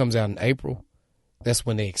that. It comes out in April. That's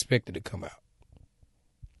when they expect it to come out.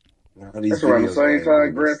 That's around the same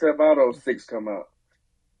time Grand Theft Auto 6 come out.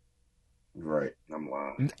 Right. I'm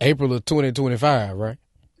lying. April of 2025, right?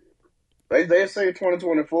 They say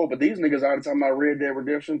 2024, but these niggas out talking about Red Dead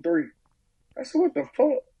Redemption 3. I said, what the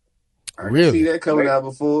fuck? I really? See that coming out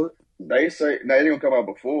before it? They say, no, it didn't come out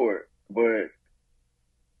before it, but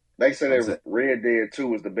they say that Red Dead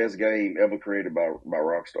 2 is the best game ever created by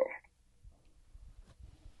Rockstar.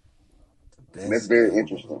 That's very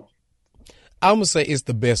interesting. I'm going to say it's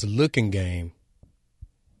the best looking game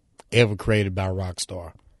ever created by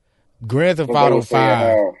Rockstar. Grand Theft Auto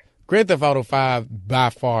 5 by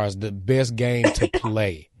far is the best game to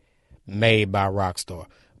play made by Rockstar.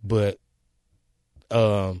 But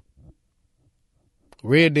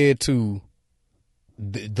Red Dead 2,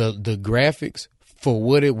 the graphics for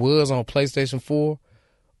what it was on PlayStation 4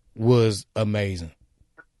 was amazing.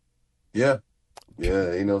 Yeah.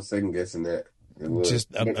 Yeah, ain't no second guessing that. It was just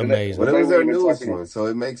amazing. But it was their newest one, so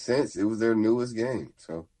it makes sense. It was their newest game,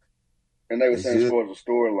 so. And they were saying as far as the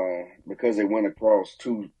storyline, because they went across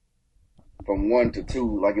from 1 to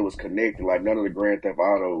 2, like it was connected. Like none of the Grand Theft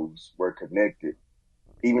Autos were connected,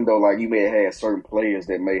 even though like you may have had certain players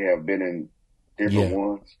that may have been in different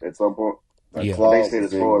ones at some point. Like they said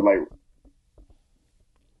as far as like.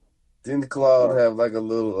 Didn't Claude have like a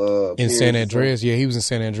little in San Andreas? Yeah, he was in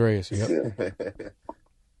San Andreas. Yep. Yeah.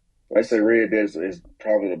 I say Red Dead is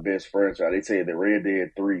probably the best franchise. They say that Red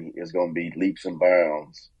Dead 3 is going to be leaps and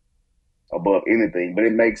bounds above anything. But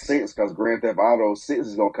it makes sense because Grand Theft Auto 6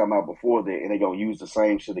 is going to come out before that, and they're going to use the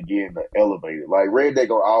same shit again to elevate it. Like, Red Dead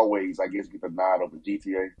going to always, I guess, get the nod over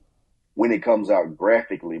GTA when it comes out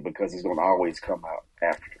graphically because it's going to always come out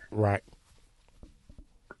after. Right.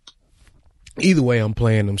 Either way, I'm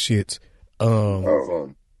playing them shits.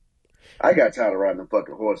 I got tired of riding them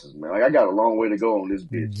fucking horses, man. Like, I got a long way to go on this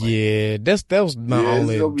bitch. Yeah, that was my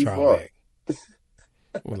only drawback.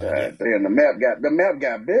 God damn, the map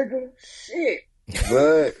got bigger. Shit.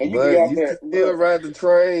 But you could still ride the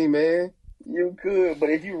train, man. You could, but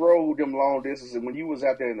if you rode them long distances, when you was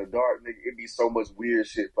out there in the dark, nigga, it'd be so much weird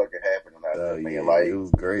shit fucking happening out there, man. Yeah, like it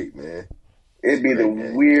was great, man. It'd be the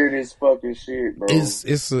weirdest fucking shit, bro.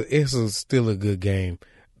 It's still a good game,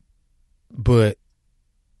 but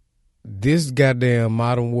this goddamn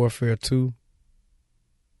Modern Warfare 2,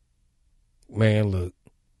 man, look,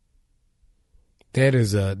 that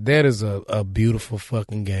is a beautiful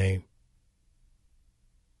fucking game.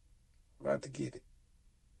 About to get it.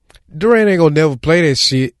 Durant ain't gonna never play that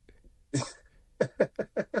shit.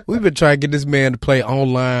 We've been trying to get this man to play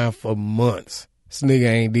online for months. This nigga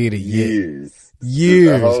ain't did it yet.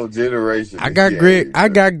 Years. A whole generation. I got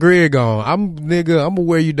Greg on. I'm gonna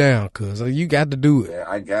wear you down, cuz you got to do it. Man,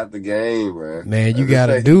 I got the game, bro. Man, you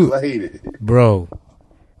gotta do it. Bro.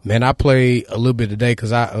 Man, I played a little bit today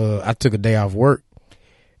because I took a day off work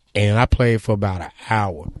and I played for about an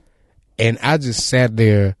hour. And I just sat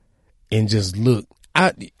there and just looked.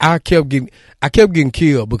 I kept getting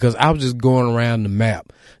killed because I was just going around the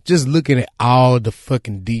map, just looking at all the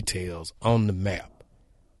fucking details on the map.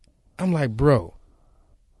 I'm like, bro,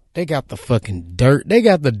 they got the fucking dirt. They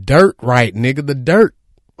got the dirt right, nigga. The dirt.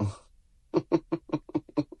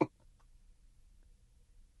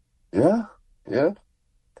 Yeah.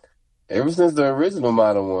 Ever since the original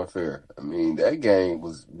Modern Warfare, I mean, that game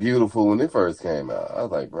was beautiful when it first came out. I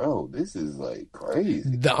was like, bro, this is like crazy.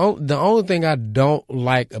 The only thing I don't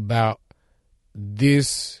like about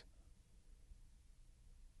this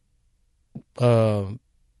Call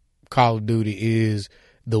of Duty is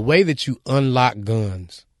the way that you unlock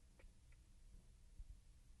guns.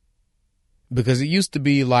 Because it used to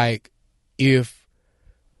be like if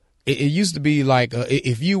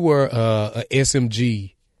you were a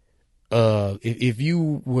SMG, if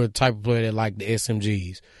you were the type of player that liked the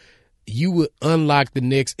SMGs, you would unlock the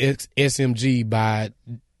next SMG by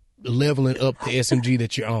leveling up the SMG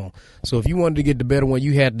that you're on. So if you wanted to get the better one,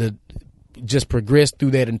 you had to just progress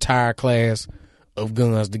through that entire class of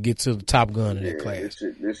guns to get to the top gun in that class.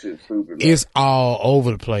 This shit's stupid. It's all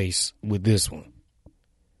over the place with this one.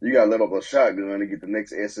 You gotta level up a shotgun to get the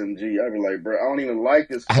next SMG. I'd be like, bro, I don't even like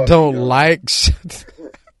this. I don't like.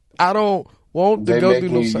 I don't want to go through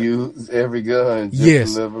no. They make you use every gun.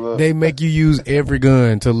 Yes, to level up. They make you use every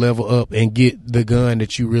gun to level up and get the gun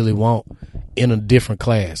that you really want in a different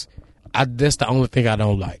class. That's the only thing I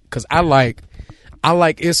don't like, because I like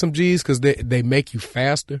SMGs because they make you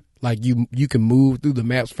faster. Like you can move through the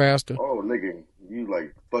maps faster. Oh, nigga, you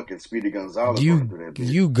like fucking Speedy Gonzalez.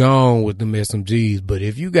 You gone with them SMGs, but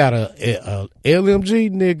if you got a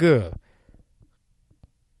LMG, nigga.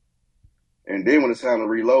 And then when it's time to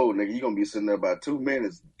reload, nigga, you gonna be sitting there about 2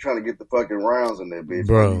 minutes trying to get the fucking rounds in that bitch.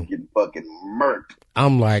 Bro. You getting fucking murked.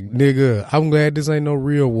 I'm like, nigga, I'm glad this ain't no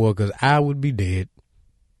real war, because I would be dead.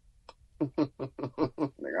 Nigga,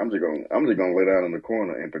 I'm just gonna lay down in the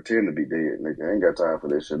corner and pretend to be dead, nigga. I ain't got time for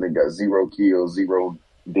this shit. They got 0 kills, 0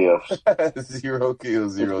 deaths. 0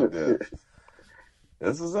 kills, 0 deaths.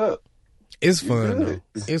 That's what's up. It's fun though.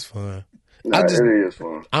 It's fun. Nah, it is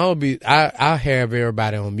fun. I have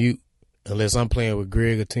everybody on mute unless I'm playing with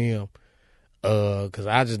Greg or Tim. Cause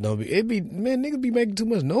I just don't niggas be making too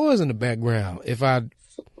much noise in the background.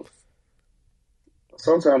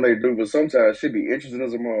 Sometimes they do, but sometimes it should be interesting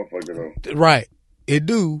as a motherfucker though. Right. It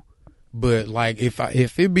do. But like if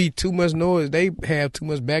it be too much noise, they have too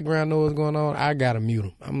much background noise going on, I gotta mute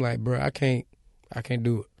them. I'm like, bro, I can't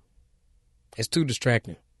do it. It's too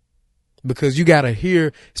distracting. Because you gotta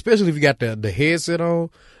hear, especially if you got the headset on,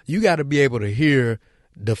 you gotta be able to hear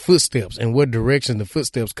the footsteps and what direction the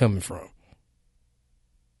footsteps coming from.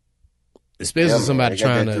 Especially somebody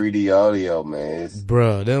trying to 3D audio, man. It's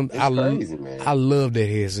crazy, man. I love that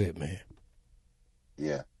headset, man.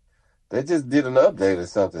 Yeah. They just did an update or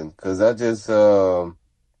something, because I just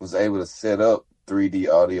was able to set up 3D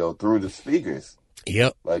audio through the speakers.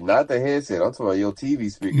 Yep. Like, not the headset. I'm talking about your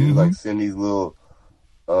TV speakers. Mm-hmm. Like, send these little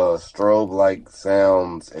strobe-like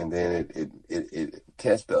sounds, and then it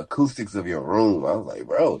catch the acoustics of your room. I was like,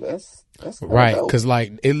 bro, that's right, because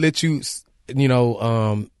like it lets you,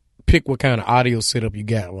 pick what kind of audio setup you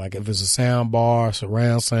got. Like if it's a sound bar,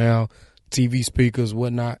 surround sound, TV speakers,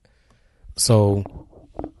 whatnot. So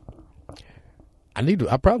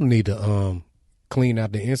I probably need to clean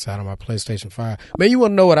out the inside of my PlayStation 5. Man, you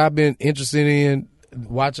want to know what I've been interested in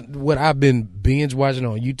watching? What I've been binge watching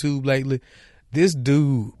on YouTube lately? This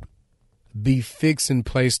dude be fixing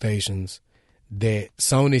PlayStations that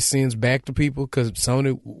Sony sends back to people because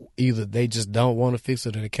Sony either they just don't want to fix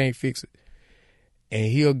it or they can't fix it. And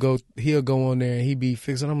he'll go on there and he be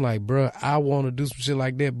fixing. I'm like, bro, I want to do some shit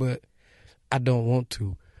like that, but I don't want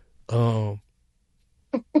to.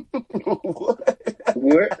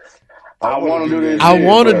 What? I want to do this. I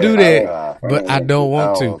want to do that, but I don't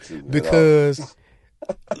want to because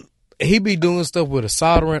he be doing stuff with a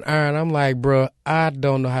soldering iron. I'm like, bro, I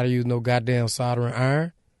don't know how to use no goddamn soldering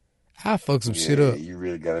iron. I fuck some shit up. You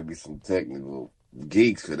really gotta be some technical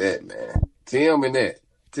geeks for that, man. Tim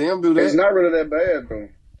do that. It's not really that bad though.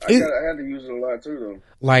 I had to use it a lot too though.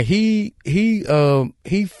 Like he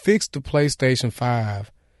fixed the PlayStation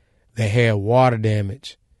 5 that had water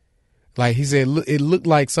damage. Like he said, it looked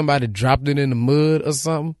like somebody dropped it in the mud or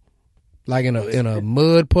something, like in a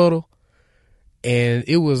mud puddle. and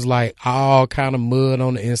it was like all kind of mud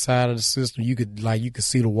on the inside of the system. You could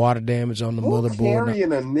see the water damage on the motherboard.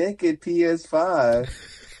 Carrying a naked PS5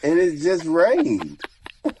 and it just rained.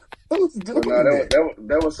 Who's doing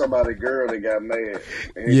that was somebody's girl that got mad.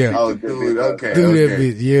 Yeah. Oh, dude. Okay. That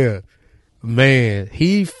bitch. Yeah. Man,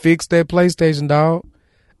 he fixed that PlayStation, dog.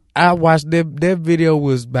 I watched that video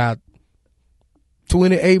was about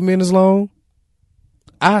 28 minutes long.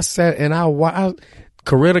 I sat and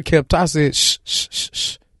Coretta kept. I said, "Shh, shh, shh,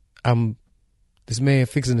 shh. This man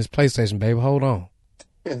fixing his PlayStation, baby. Hold on.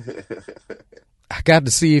 I have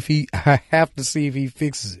to see if he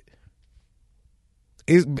fixes it.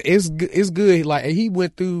 It's good. Like he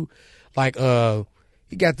went through, like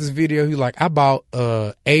he got this video. He's like, I bought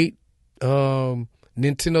 8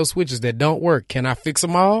 Nintendo Switches that don't work. Can I fix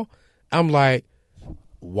them all? I'm like,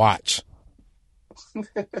 watch.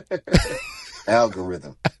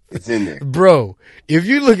 Algorithm. It's in there. Bro, if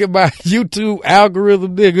you look at my YouTube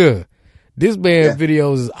algorithm, nigga, this man's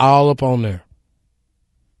videos is all up on there.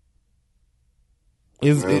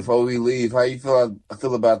 Before we leave, how you feel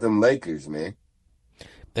about them Lakers, man?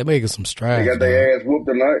 They're making some strides. They got their ass whooped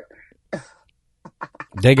tonight.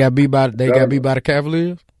 They got beat by the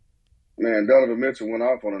Cavaliers? Man, Donovan Mitchell went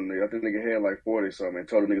off on a nigga. I think nigga had like 40 something and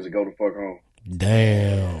told the niggas to go the fuck home.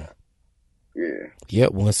 Damn. Yeah.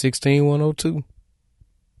 Yep, 116-102.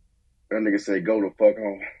 That nigga said go the fuck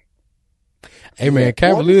home. Hey man,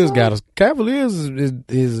 Cavaliers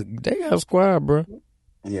is they got a squad, bro.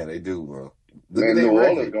 Yeah, they do, bro. Man, New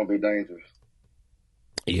Orleans gonna be dangerous.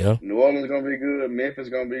 Yeah. New Orleans gonna be good. Memphis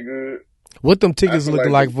gonna be good. What them tickets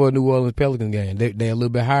looking like for a New Orleans Pelicans game? They a little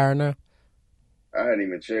bit higher now? I hadn't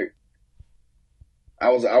even checked. I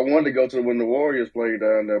wanted to go to when the Warriors played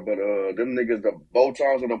down there, but them niggas, both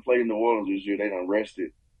times when they played in New Orleans this year, they done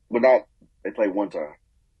rested. But they played one time.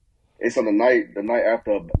 It's on the night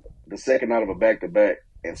after the second night of a back-to-back,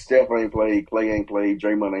 and Steph ain't played, Clay ain't played,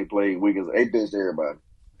 Draymond ain't played, Wiggins, they benched everybody.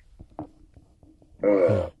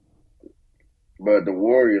 But the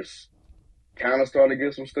Warriors kind of started to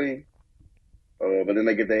get some steam. But then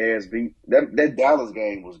they get their ass beat. That Dallas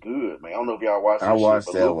game was good, man. I don't know if y'all watched it. I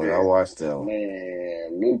watched that one.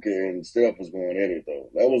 Man, Luka and Steph was going at it, though.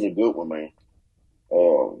 That was a good one, man.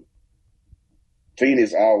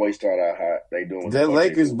 Phoenix always start out hot. They doing that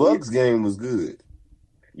Lakers-Bucks game was good.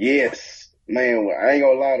 Yes. Man, I ain't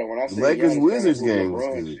gonna lie, though. When I said Lakers-Wizards game was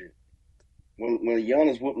good. Shit, when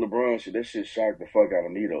Giannis whooped LeBron shit, that shit shocked the fuck out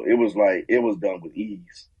of me, though. It was done with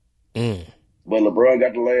ease. But LeBron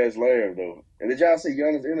got the last laugh, though. And did y'all see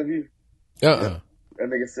Giannis' interview? That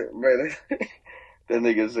nigga said, man, that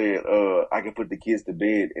nigga said, I can put the kids to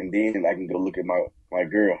bed and then I can go look at my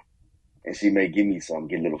girl and she may give me something,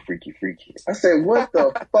 get a little freaky. I said, what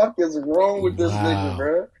the fuck is wrong with this nigga,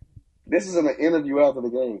 bro? This is an interview after the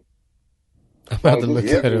game. I'm about to look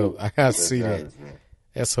that up. I gotta see that.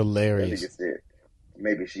 That's hilarious. That nigga said,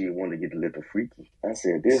 maybe she want to get a little freaky. I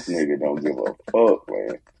said, this nigga don't give a fuck,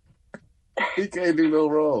 man. He can't do no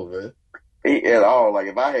wrong, man. He at all. Like,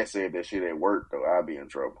 if I had said that shit at work, though, I'd be in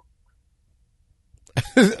trouble.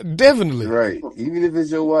 Definitely. Right. Even if it's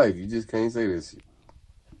your wife, you just can't say this shit.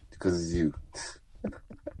 Because it's you.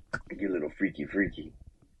 Get a little freaky.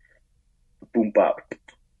 Boom, pop.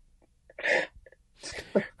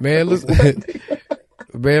 Man, let's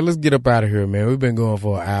get up out of here, man. We've been going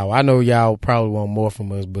for an hour. I know y'all probably want more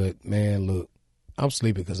from us, but, man, look, I'm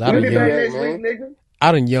sleeping because I done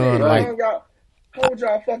yawned like... Hold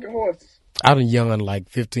y'all fucking horses. I done yawned like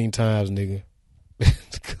 15 times, nigga.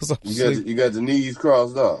 You got the knees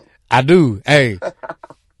crossed up. I do. Hey,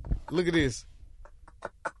 look at this.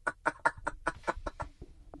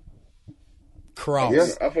 Cross. Yeah,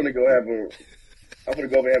 I'm gonna go over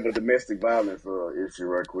and have a domestic violence issue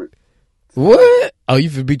right quick. What? Oh, you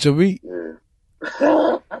finna beat your meat? Yeah.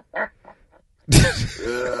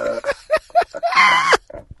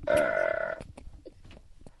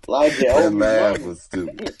 Like it owe me money. Was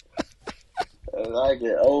stupid. Like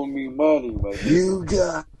it owe me money, man. You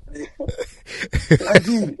got it. I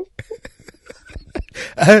did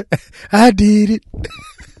it. I did it.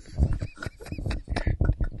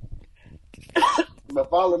 Now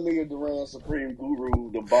follow me at Duran Supreme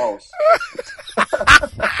Guru, the boss.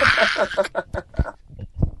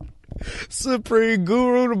 Supreme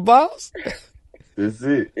Guru, the boss. That's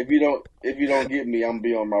it. If you don't get me, I'm gonna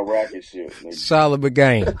be on my rocket ship. Charlotte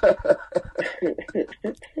McGain.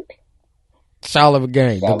 Charlotte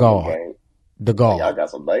McGain, the guard. The guard. Y'all got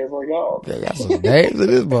some names on y'all. They got some names in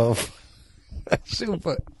this motherfucker. That shit will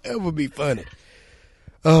forever be funny.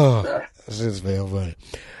 Oh, that shit's very funny.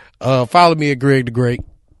 Follow me at Greg the Great.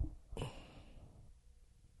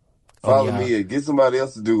 Follow me and get somebody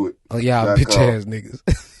else to do it. Oh, y'all bitch ass niggas.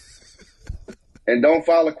 And don't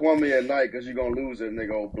follow Kwame at night because you're going to lose that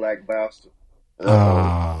nigga, old black bastard.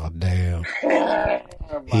 Oh, damn.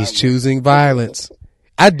 He's choosing violence.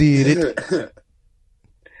 I did it.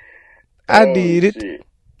 I did it. Shit.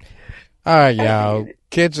 All right, y'all.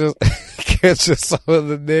 Catch us on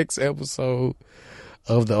the next episode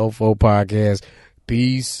of the O4 podcast.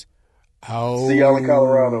 Peace out. See y'all in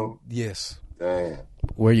Colorado. Yes. Damn.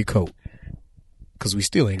 Wear your coat. Because we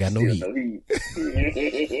still ain't got no heat. No heat.